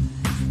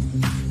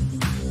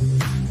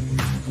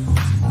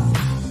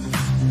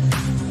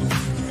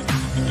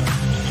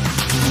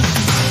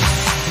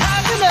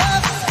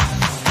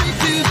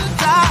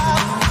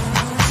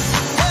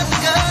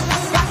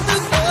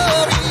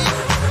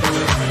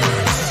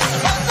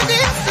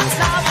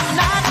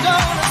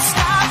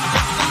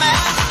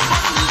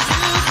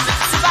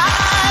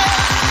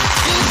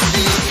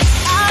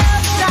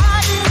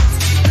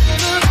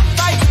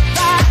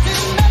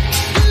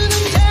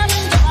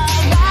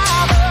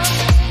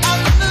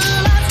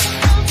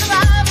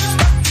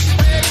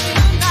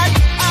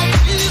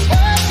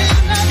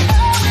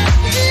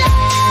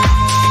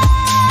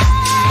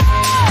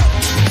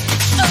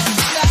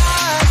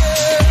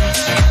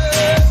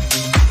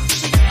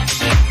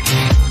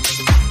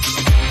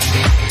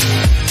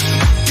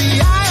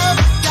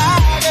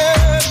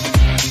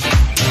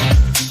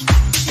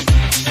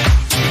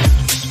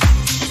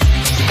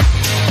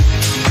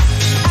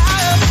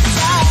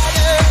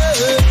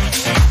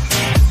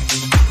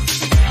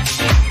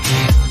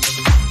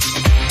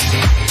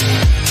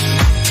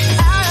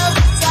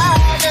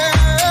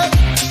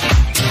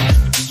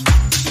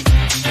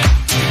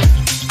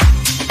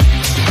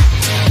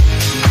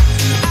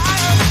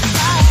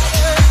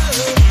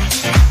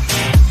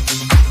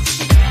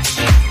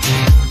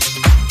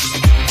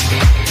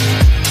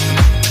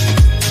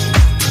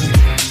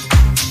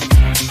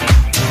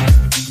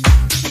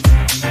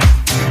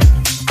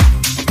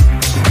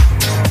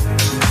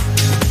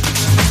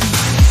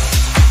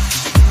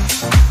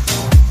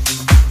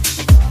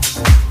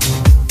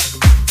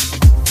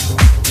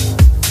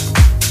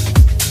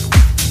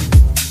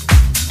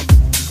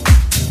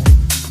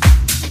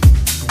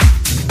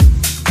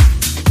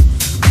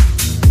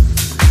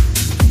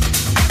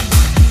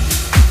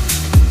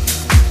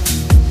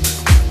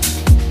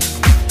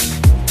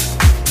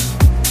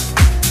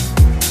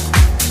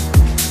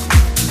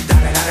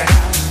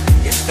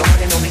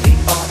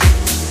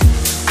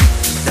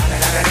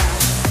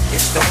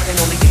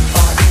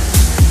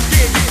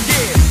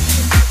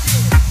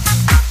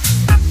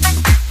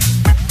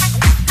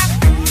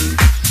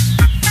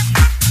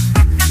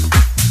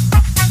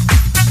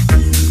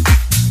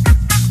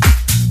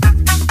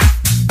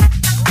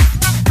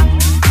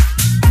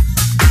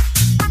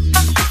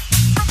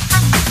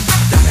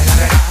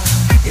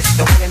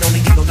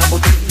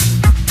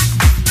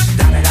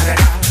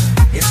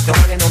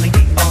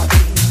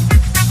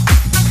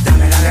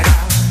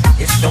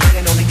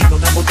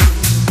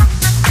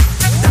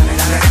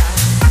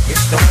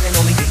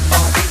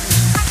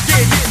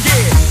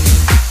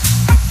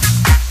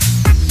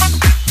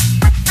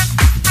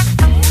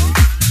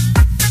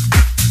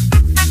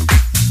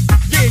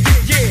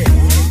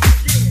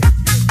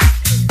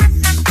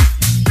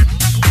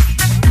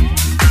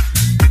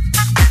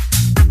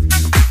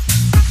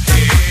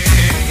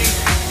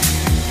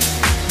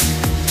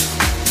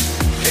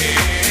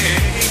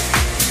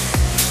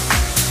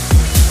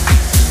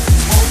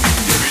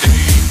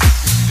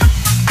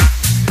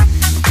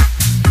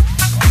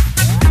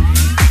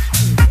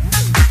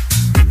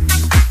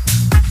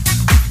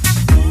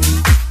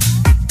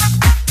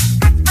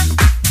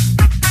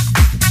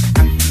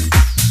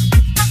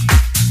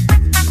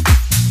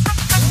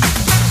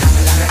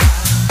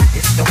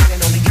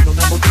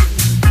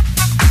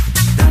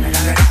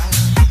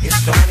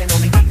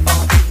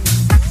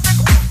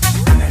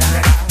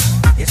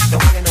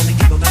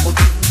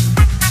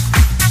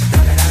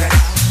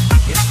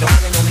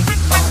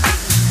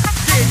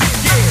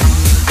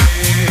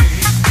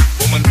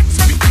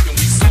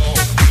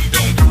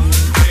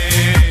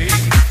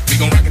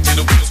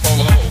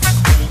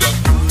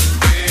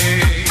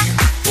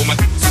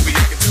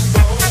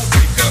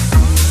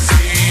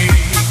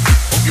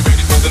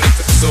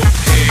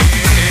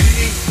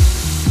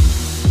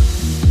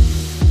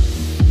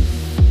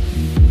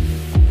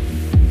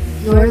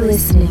 You're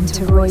listening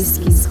to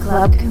Royski's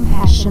Club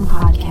Compassion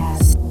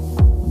Podcast.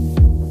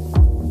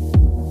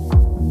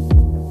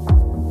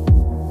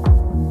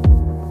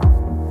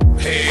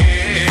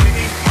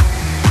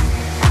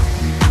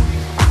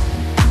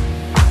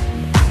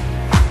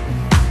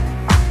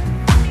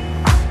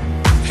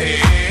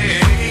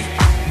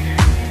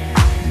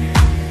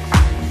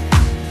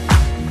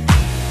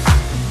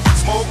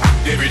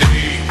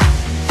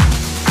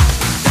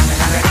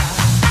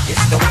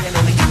 It's the one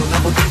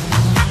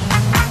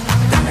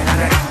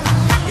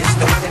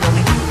and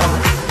only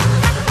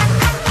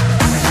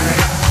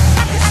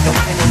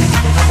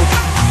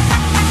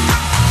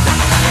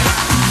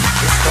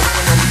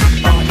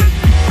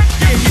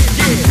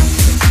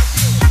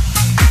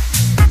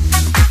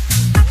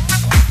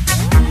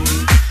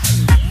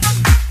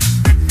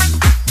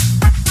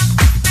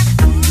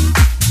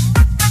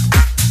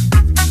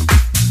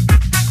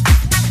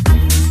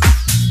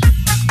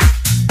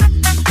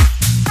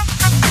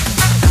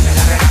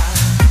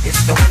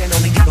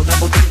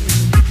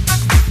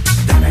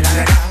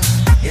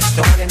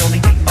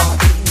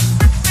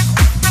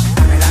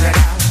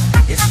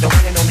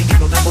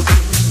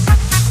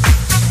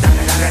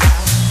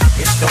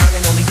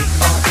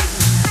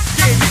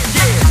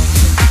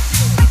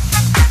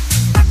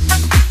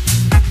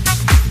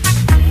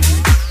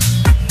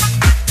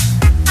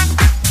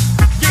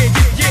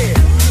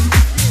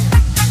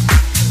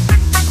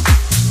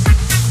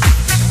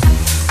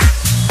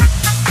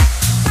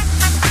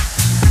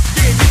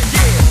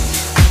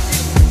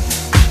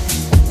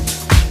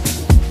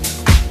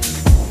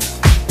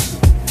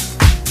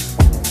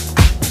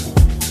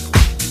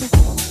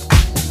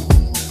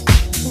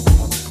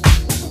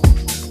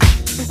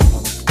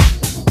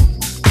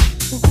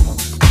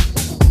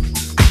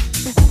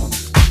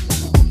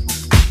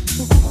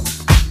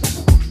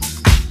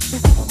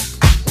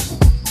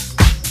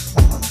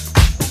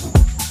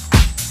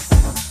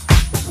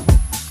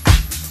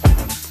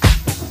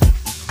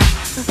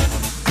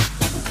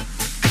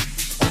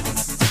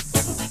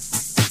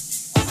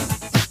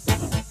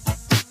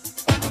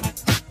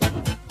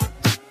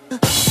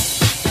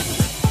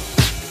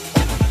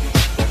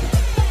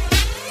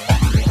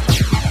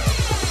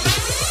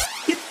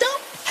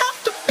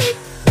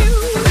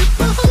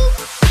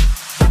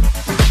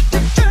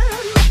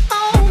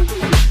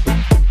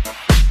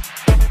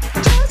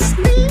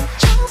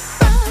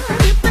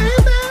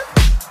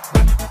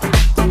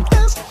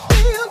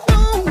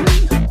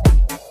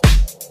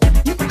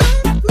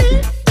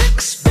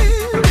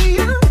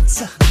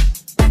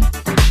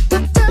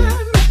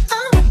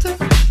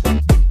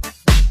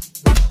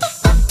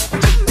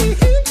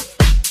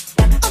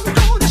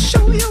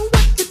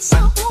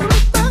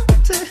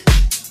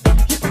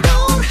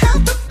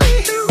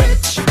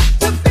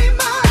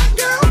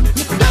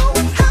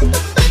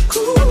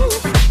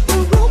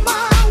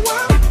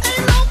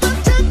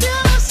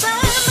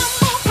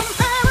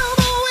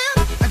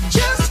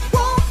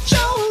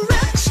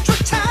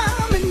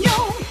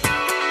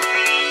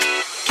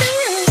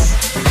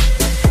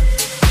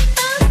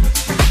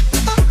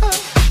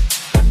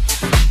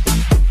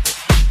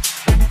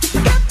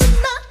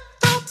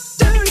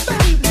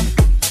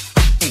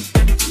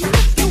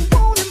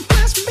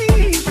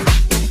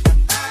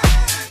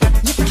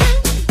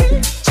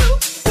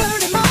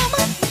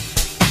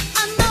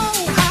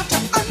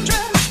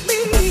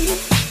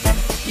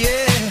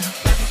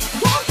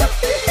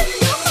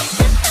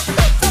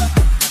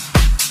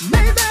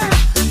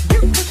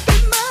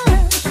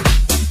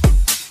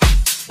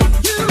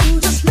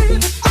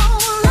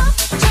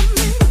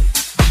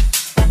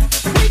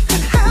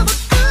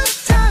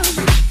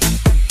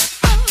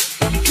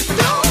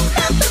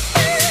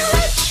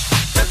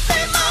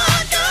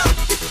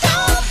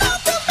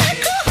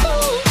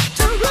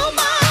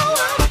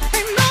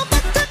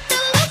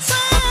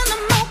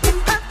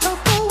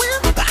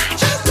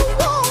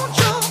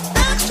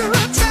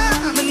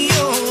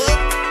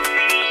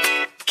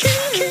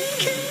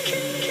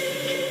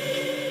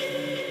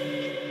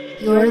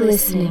You're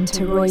listening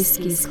to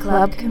Royski's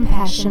Club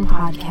Compassion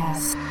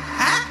Podcast.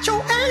 At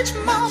your age,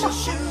 mama,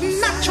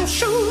 not your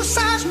shoe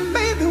size,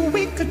 maybe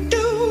we could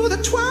do the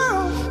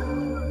twirl.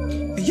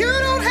 You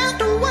don't have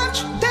to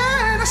watch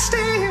Dynasty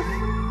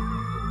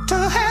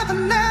to have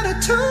an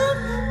attitude.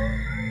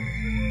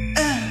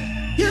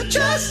 You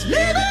just leave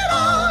it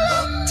all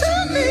up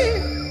to me.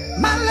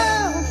 My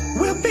love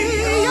will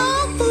be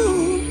your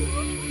food.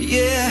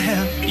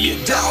 Yeah,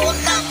 you don't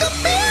have to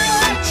be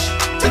rich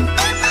to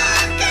be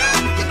my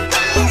girl. You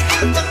don't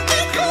have to be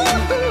cool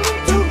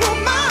to rule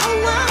my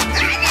world. I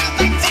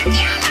never take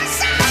you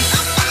aside.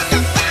 I'm on the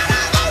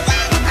better the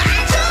way. I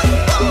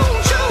just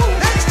want you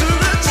next to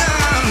the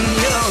time.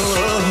 Your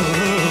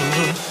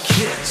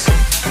kiss.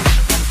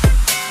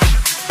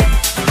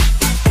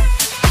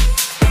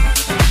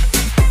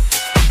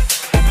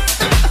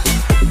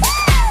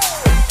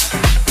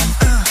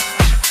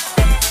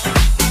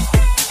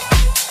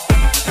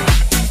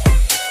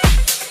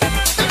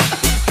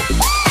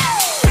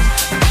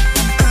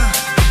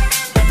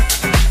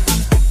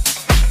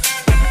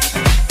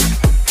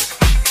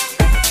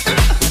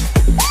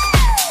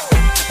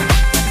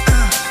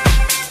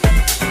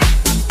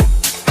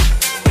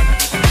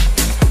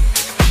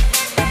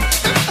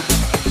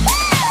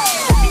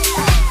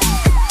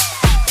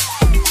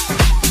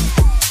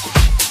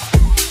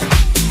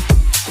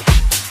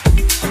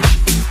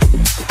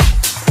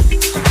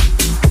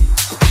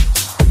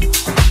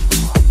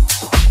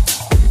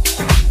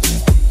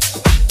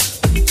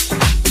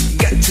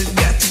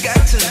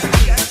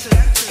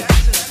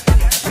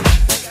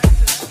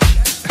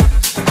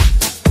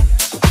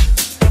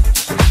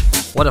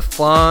 What a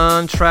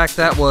fun track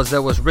that was.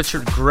 That was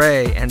Richard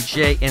Gray and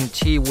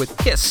J&T with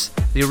Kiss,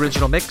 the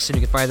original mix, and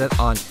you can find that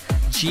on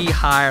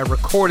G-High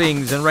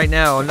Recordings. And right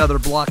now, another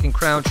Block and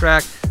Crown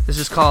track. This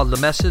is called The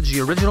Message,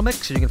 the original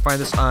mix, and you can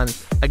find this on,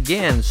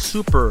 again,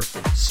 Super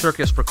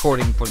Circus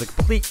Recording for the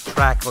complete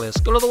track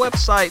list. Go to the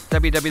website,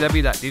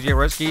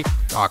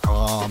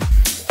 www.djroyski.com.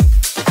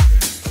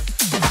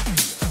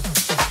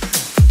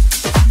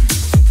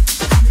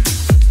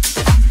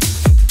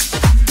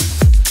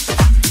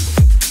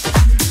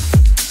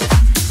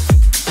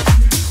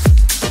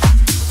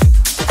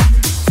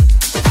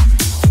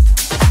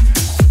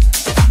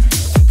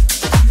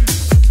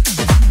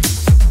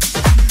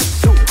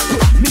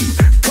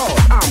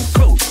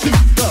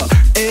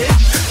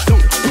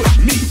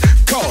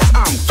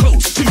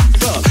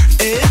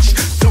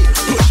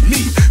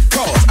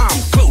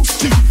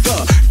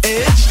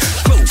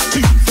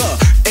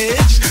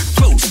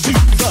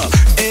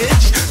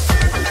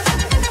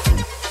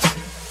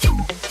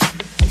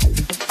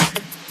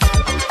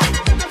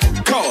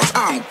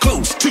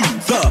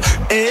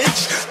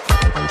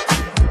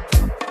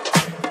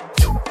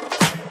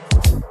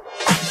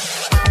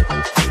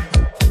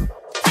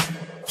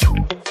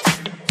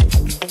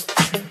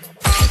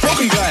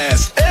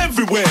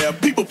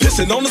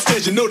 On the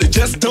stage, you know they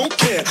just don't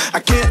care. I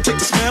can't take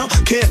the smell,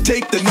 can't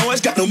take the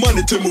noise. Got no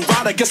money to move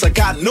out, I guess I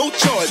got no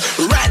choice.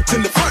 Rats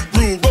in the front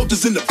room,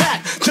 roaches in the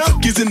back,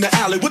 junkies in the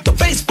alley with the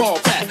baseball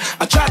bat.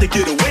 I tried to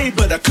get away,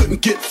 but I couldn't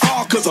get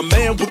far, cause a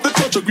man with a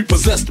tow truck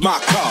repossessed my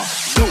car.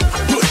 Don't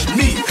push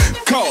me,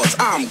 cause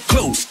I'm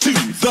close to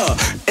the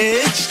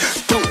edge.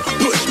 Don't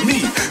push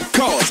me,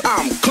 cause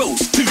I'm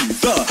close to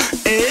the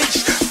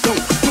edge.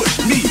 Don't push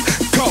me,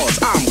 cause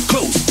I'm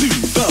close to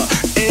the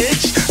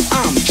edge.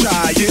 I'm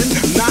trying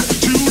not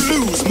to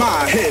lose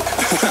my head.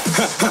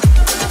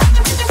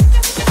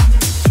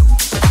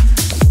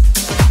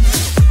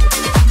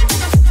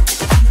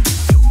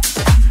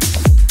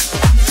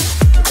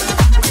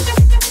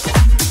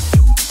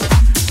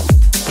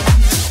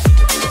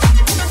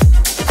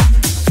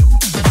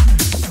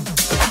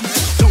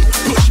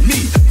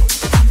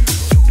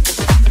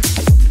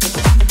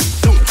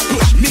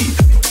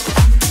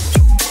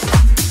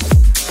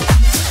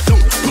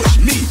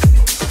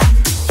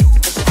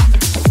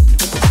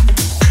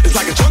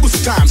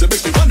 Times it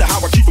makes me wonder how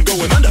I keep from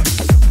going under.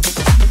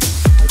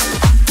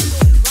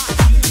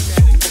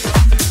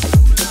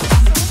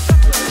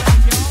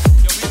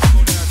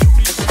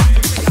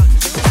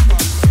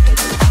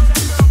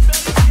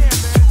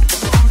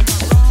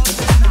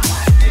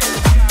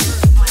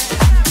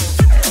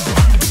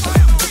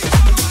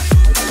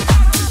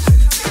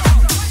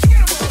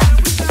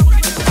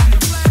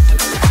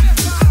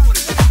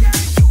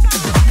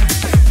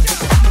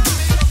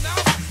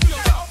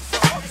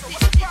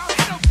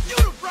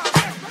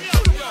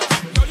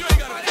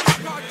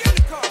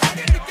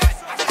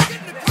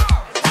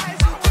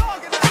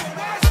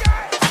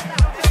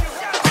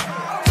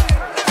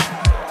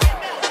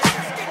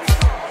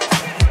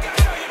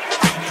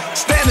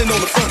 Standing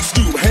on the front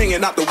stoop,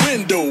 hanging out the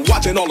window,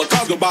 watching all the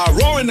cars go by,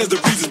 roaring as the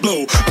breezes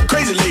blow. A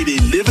crazy lady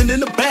living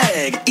in a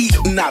bag,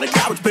 eating out of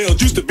garbage pails,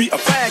 used to be a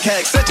fag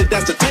hag, such a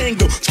dance to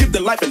tango, skipped the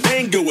life and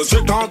dango, a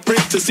zircon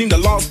princess seemed to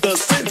lost her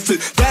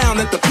senses. Down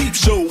at the peep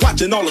show,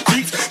 watching all the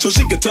creeps, so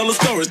she could tell her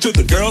stories to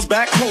the girls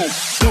back home.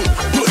 Don't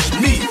push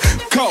me,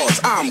 cause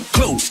I'm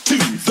close to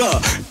the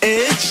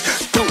edge.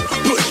 Don't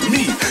push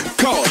me,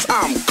 cause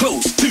I'm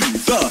close to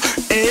the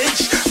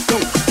edge.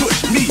 Don't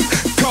push me,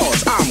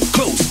 cause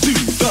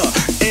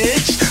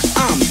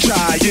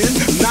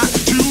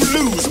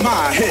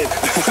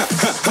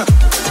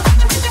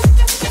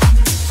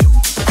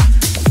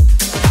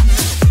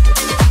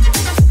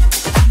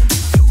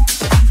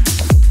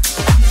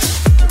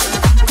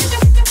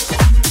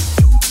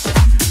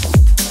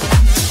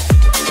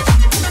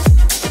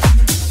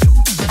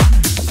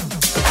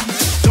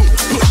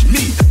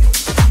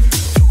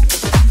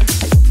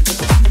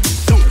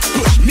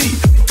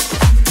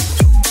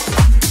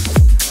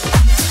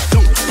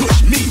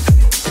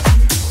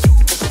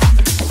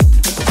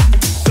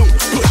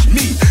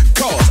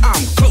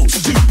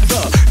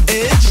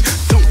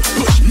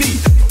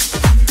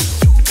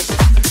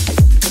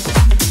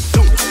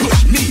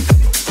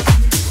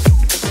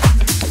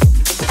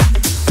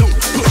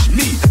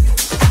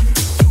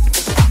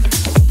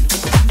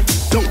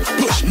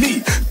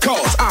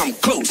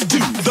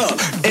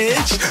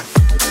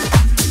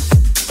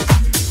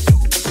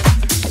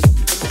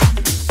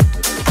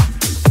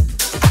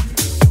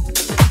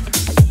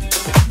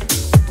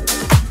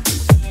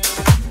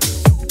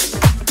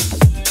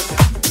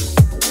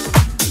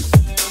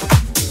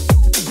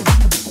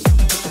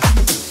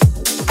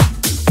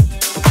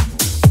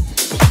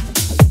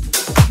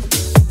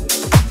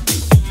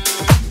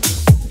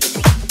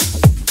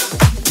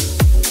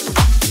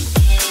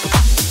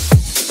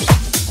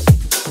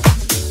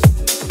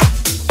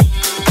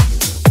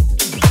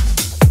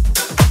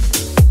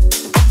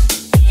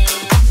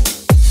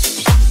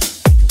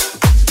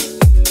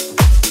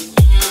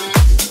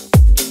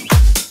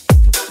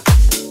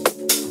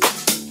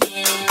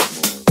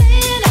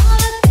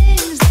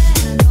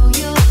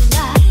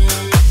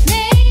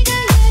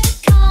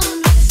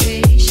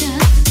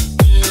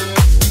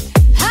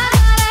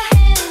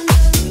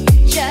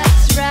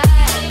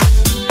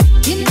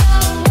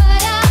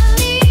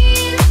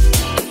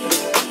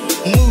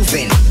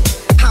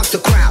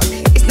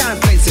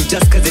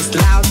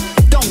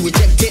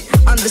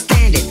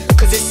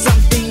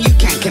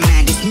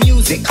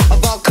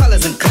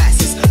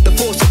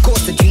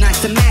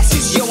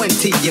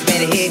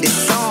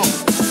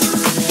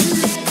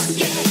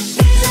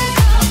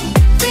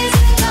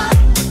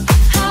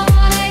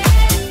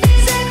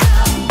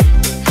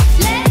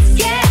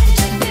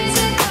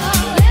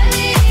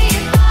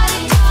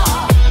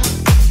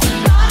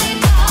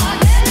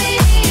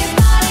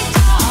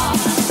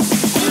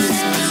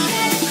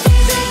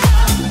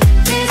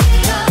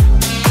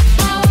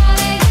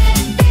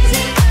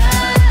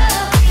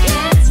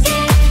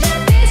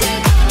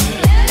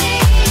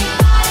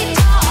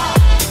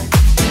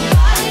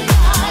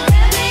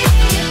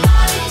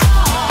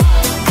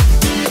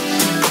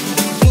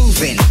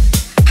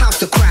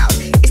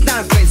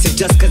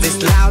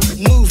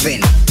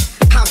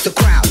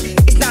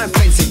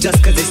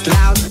just cause it's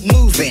loud.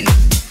 Moving,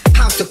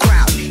 house the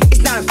crowd.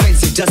 It's not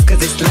offensive just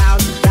cause it's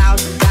loud.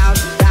 Loud, loud,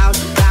 loud,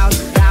 loud,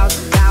 loud,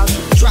 loud.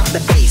 Drop the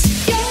bass.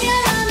 You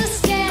can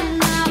understand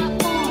my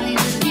point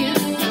of view.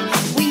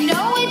 We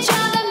know each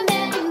other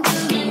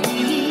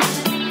mentally.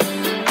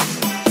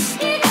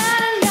 You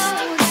gotta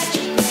know that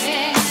you're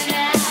bringing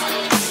out.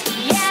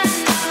 Yeah,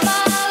 I'm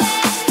all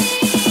in me.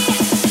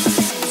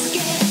 Let's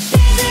get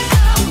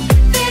physical,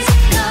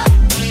 physical.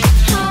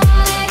 I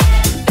wanna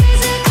get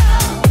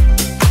physical.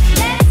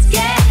 Let's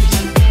get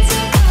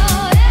physical.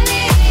 Let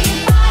me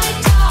body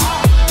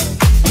talk,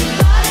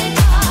 body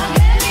talk.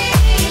 Let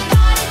me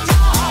body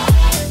talk.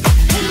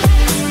 Let's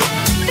get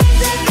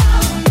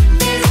physical,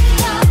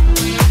 physical.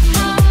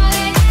 I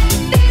wanna get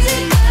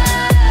physical.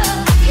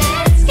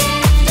 Let's get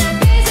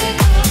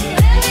physical.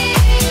 Let me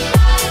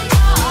body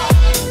talk,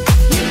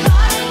 your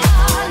body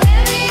talk.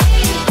 Let me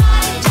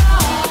body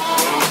talk.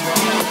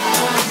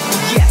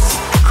 Yes,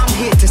 I'm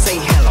here to say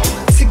hello.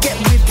 To get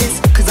with this,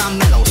 cause I'm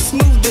mellow.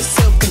 Smooth as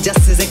silk and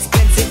just as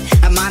expensive.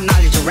 And my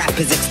knowledge of rap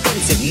is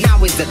expensive.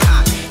 Now is the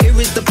time, here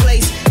is the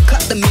place.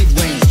 Cut the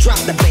mid-range, drop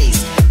the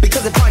bass.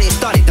 Because the party has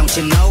started, don't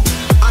you know?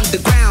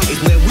 Underground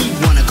is where we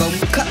wanna go.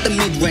 Cut the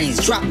mid-range,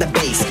 drop the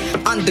bass.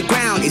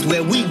 Underground is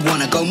where we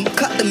wanna go.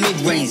 Cut the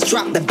mid-range,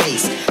 drop the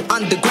bass.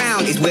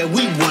 Underground is where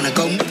we wanna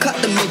go. Cut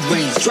the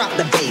mid-range, drop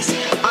the bass.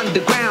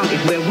 Underground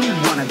is where we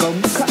wanna go.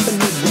 Cut the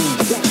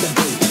mid-range, drop the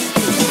bass.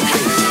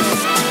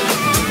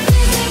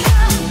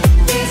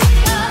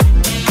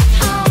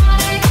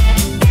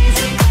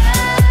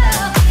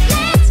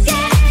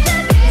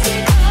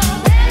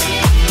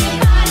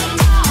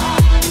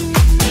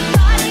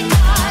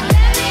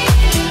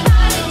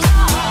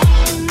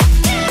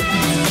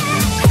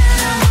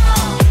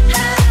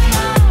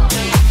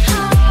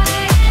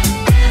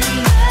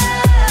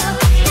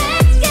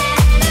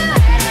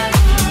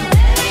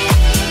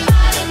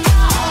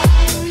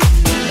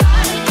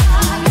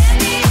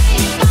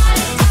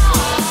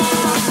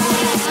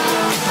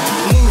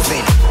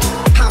 Moving,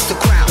 house the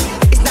crowd.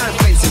 It's not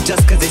offensive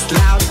just cause it's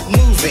loud.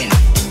 Moving,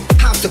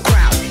 house the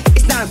crowd.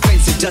 It's not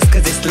offensive just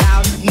cause it's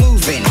loud.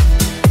 Moving,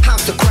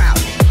 house the crowd.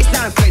 It's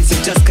not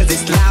offensive just cause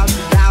it's loud.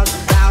 Loud,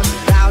 loud,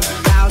 loud,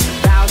 loud,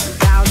 loud,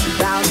 loud,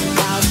 loud,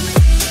 loud.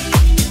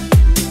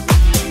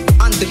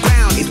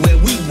 Underground is where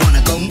we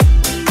wanna go.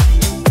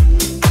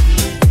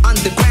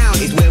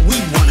 Underground is where we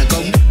wanna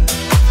go.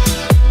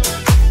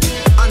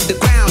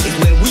 Underground is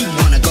where we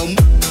wanna go.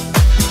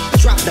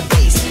 Drop the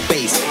bass,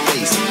 bass,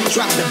 bass.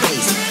 Drop the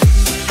bass.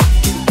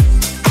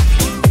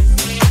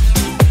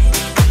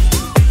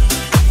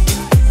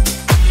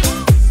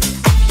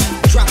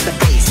 Drop the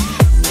bass.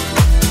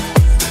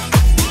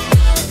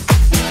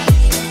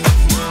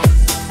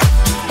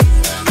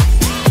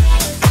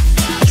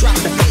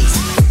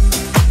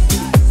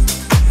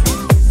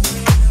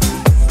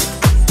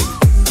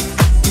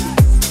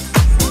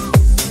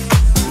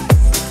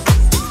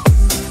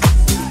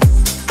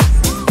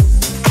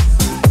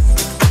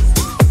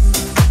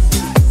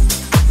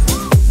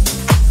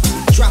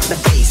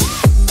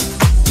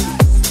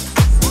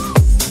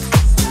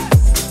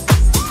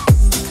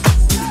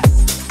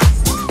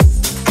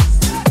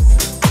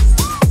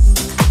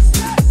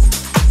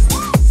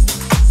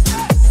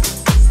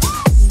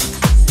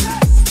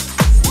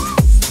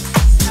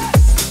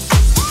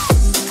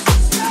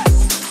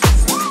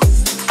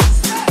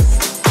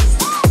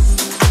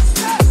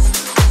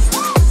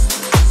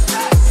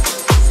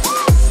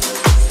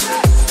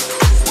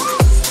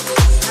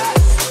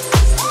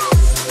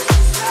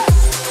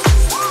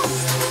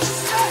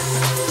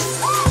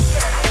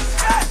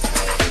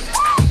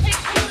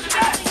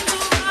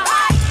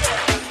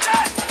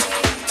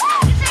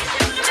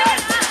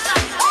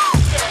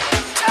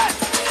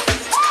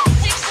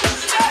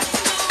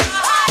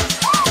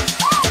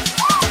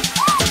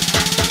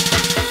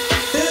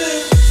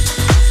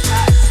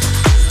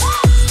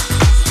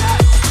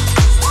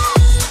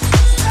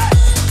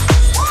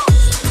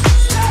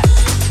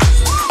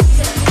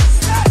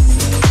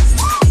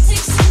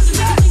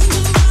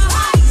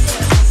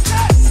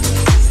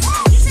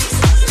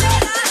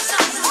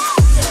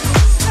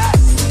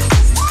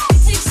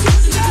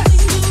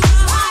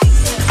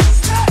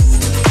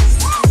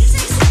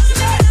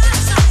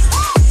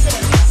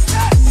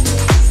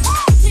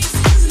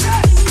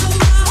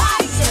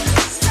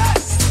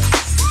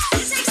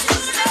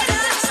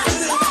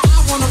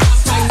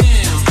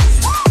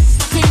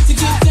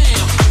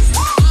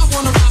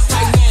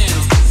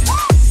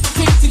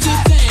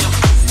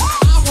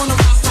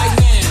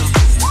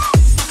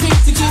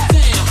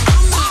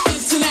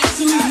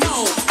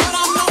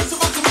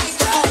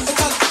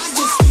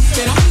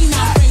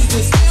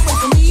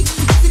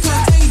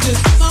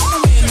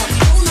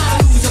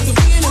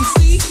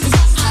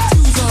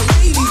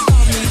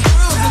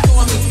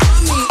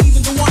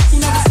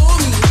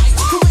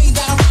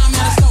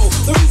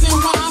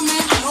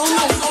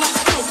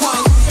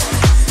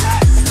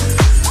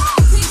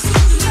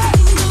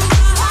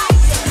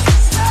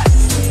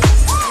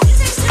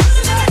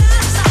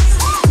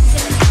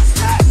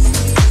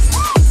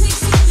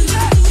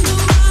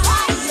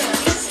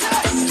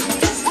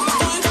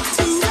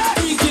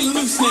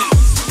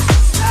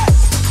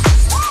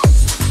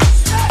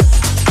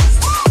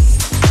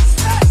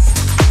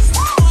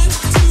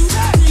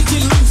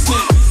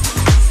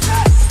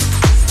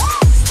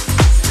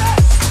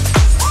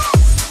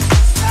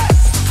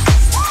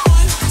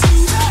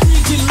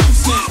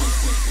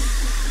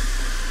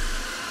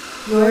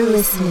 You're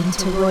listening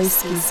to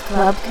Royski's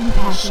Club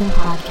Compassion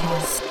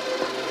Podcast.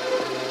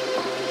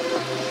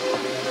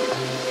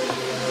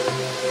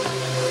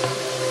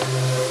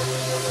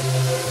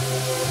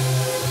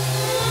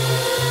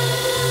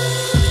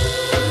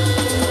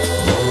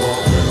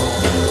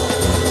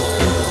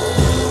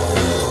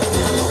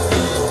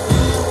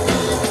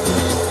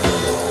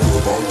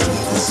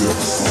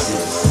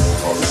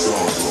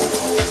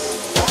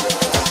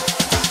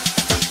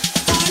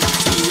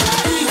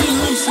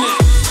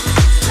 Snap.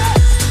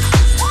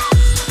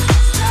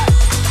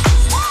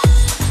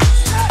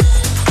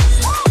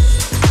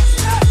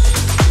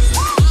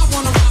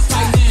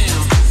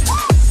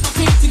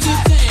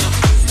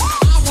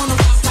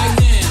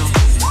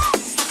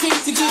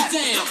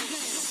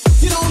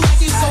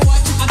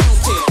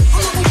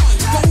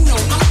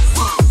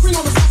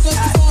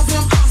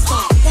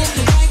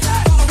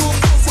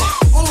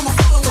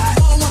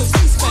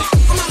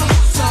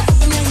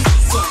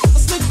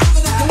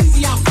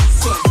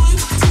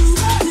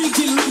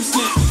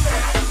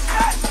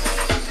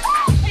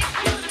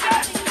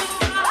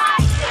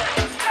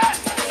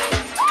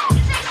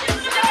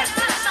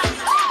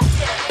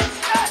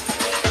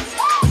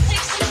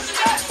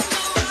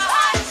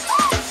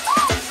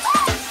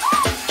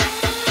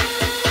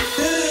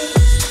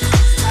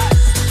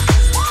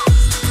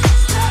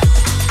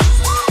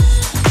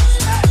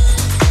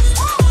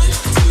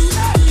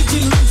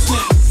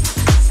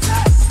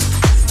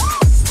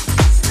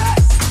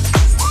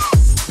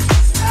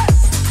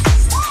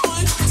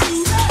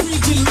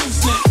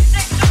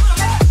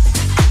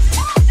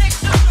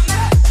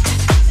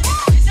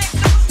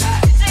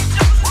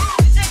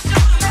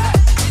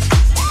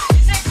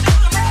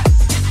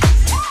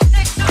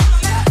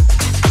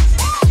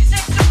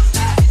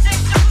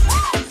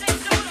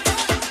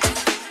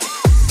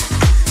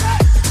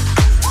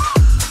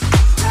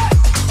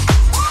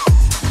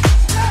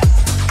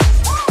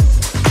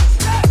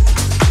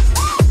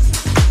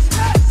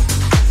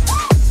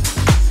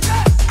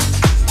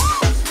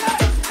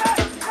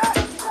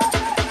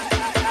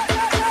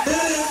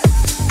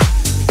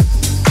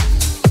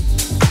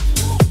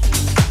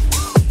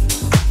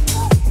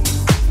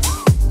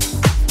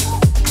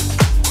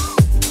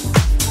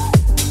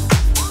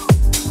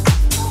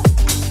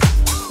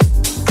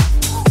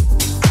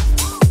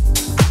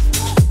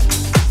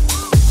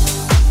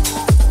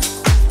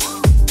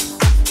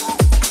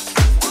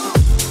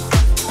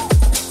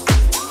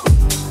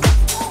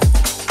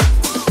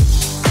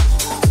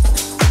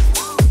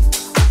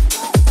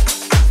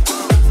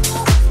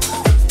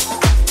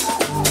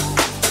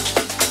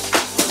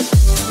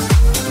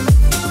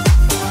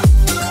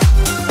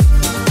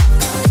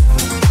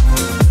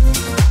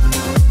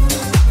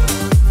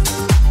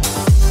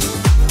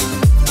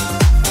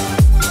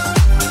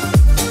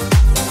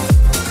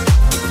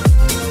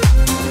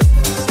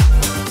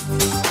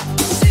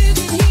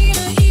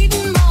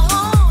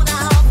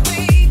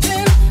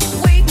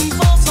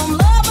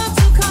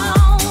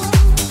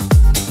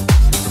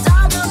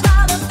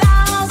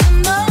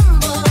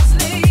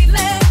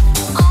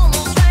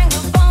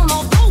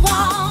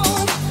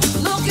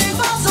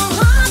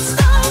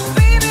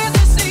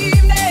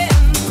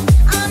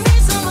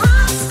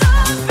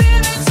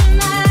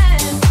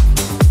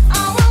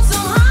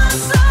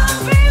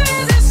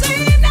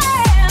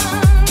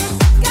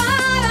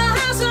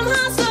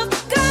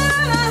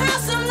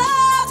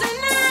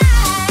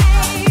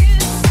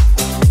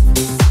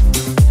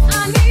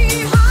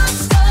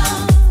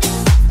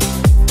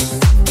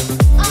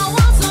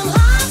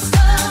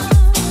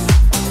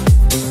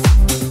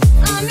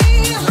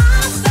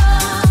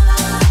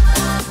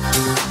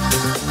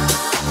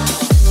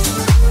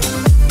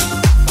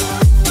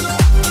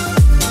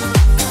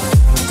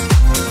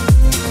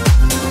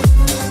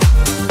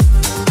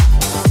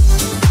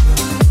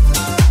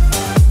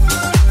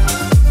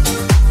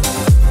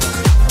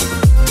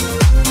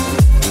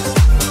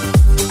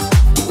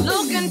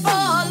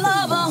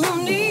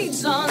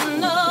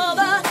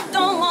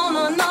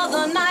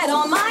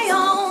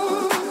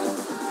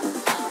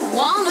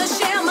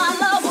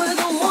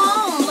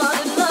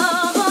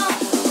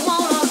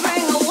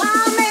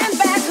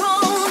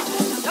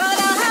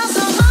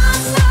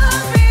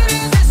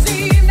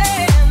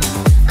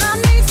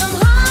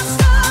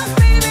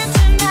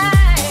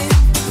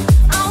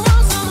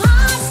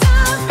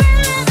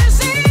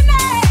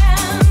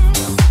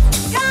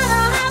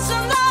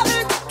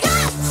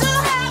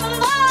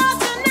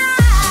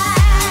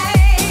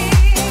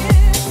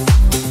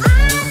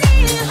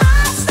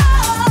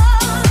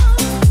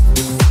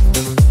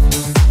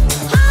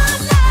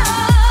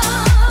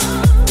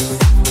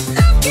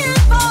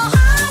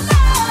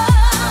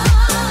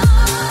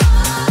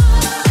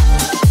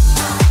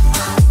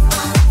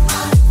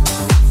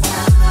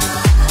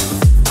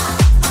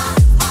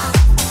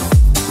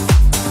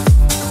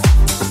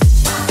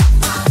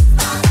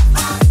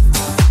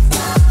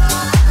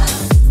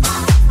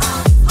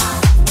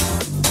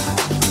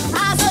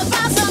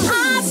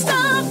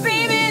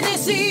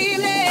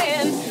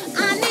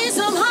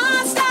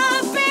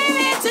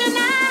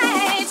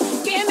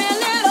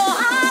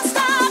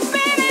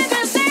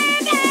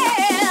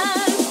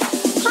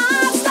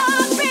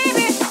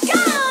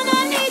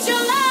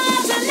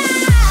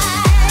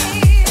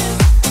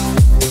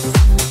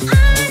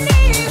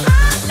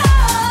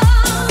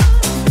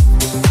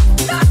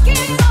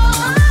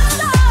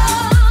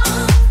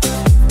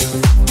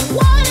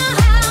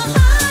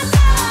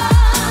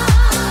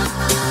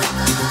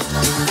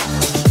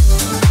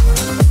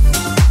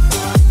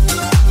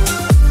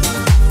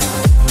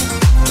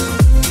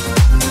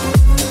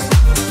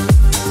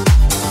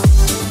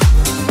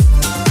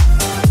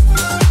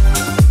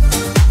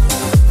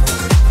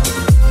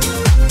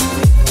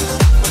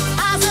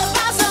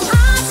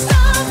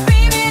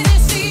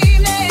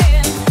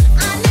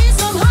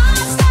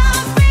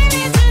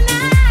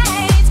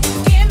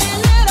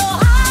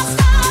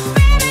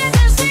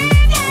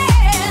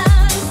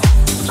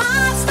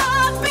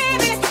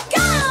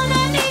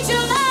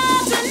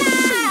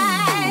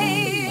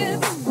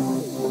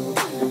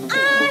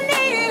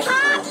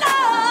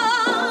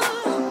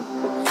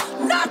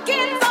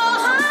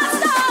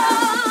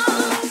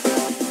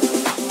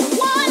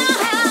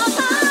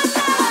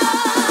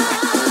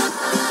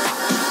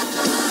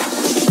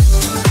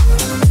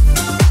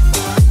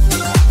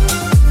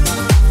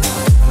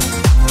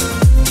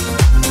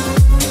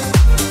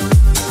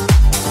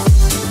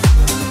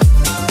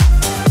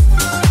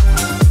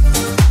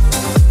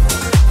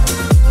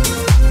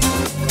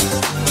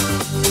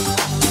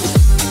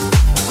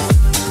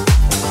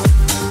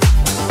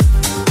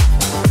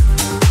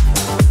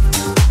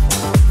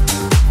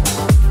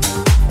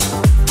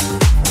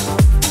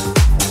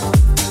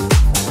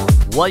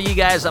 Well, you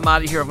guys, I'm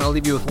out of here. I'm going to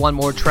leave you with one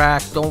more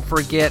track. Don't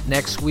forget,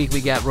 next week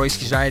we got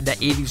Royski's Ride, the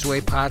 80s Way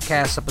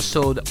podcast,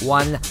 episode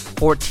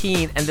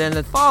 114. And then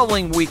the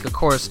following week, of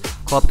course,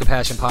 Club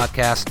Compassion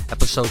podcast,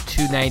 episode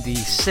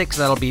 296.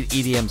 That'll be an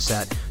EDM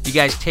set. You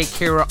guys take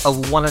care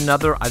of one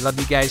another. I love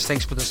you guys.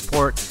 Thanks for the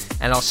support.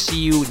 And I'll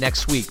see you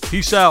next week.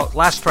 Peace out.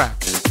 Last track.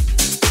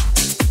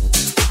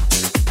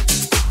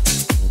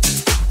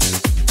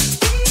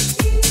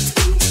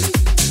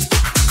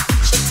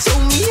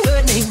 Told me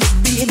her name was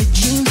Billie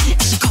Jean,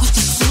 and she caused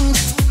a scene.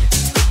 And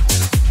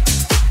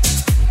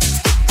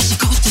she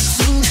caused a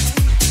scene.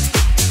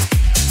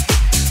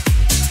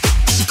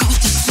 And she caused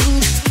a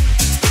scene.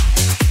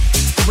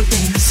 And we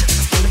dance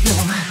on the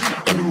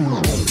floor in the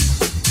room.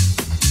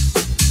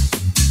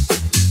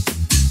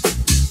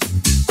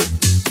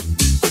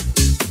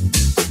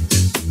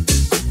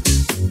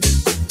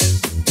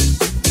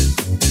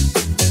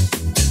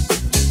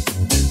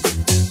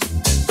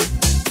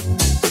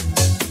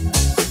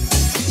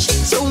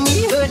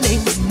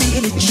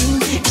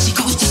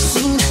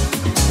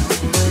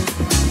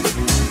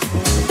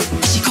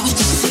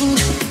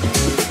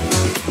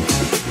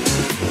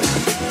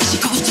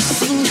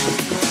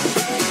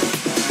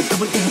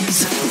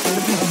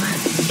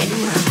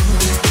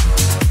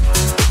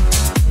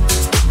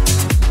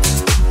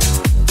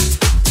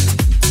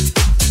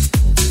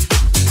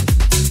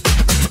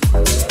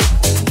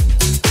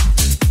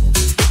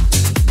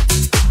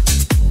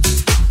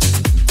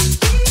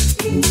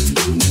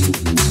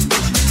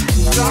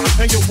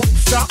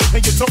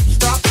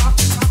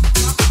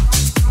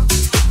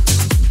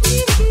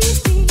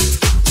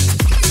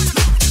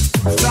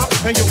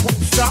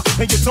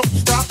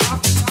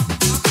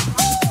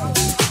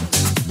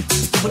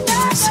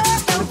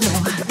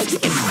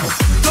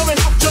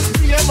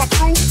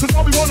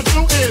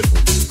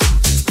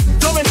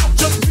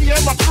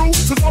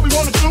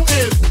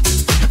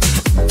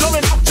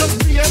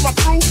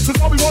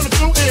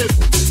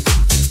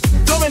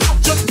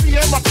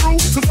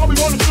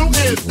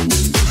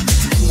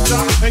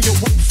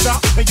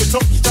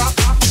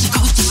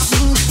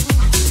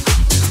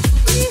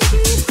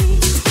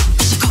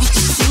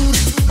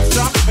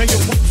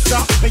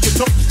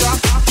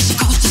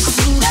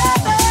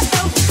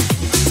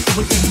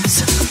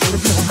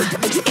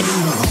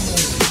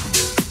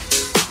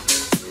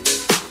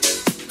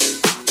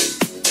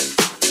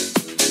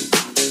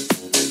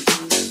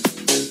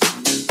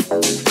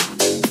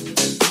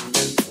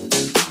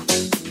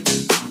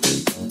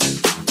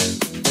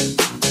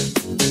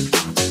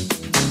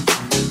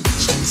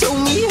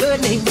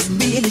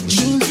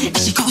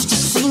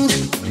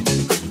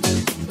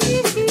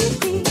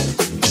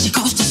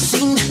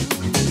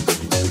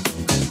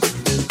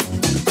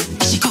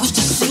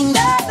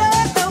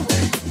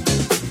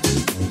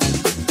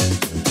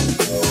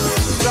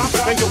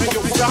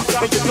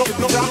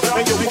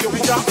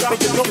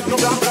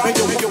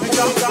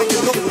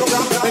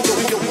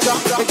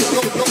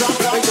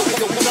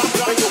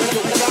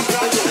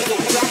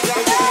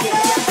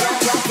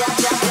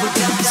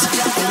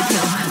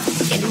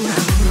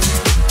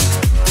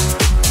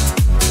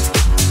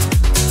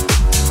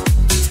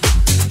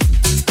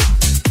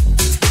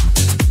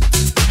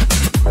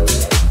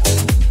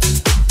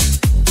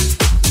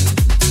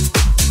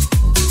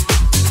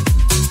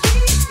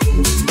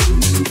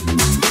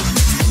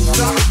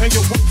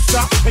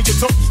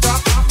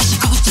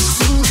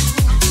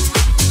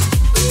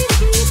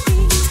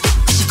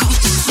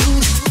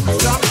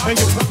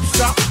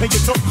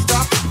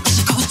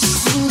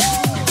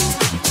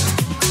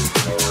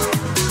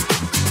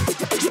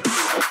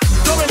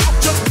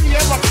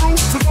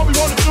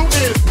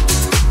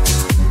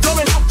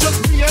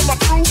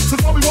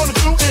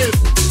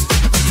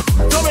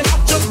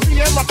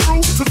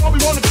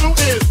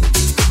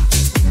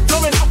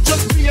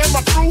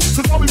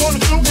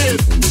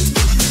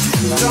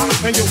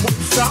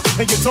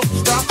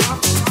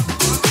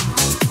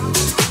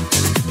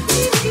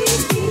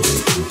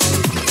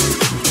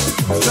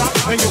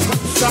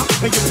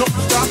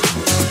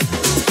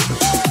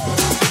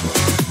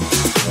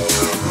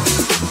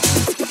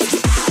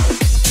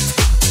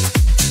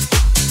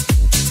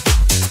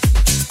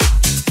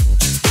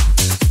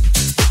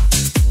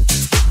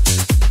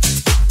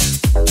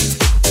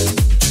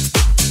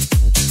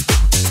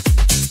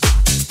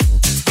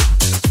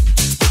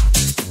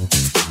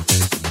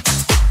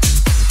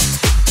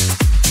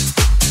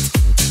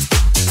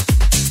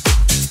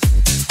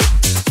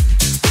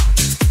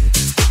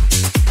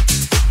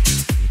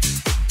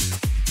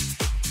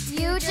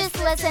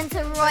 Listen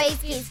to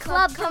Royski's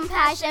Club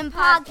Compassion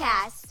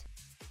podcast.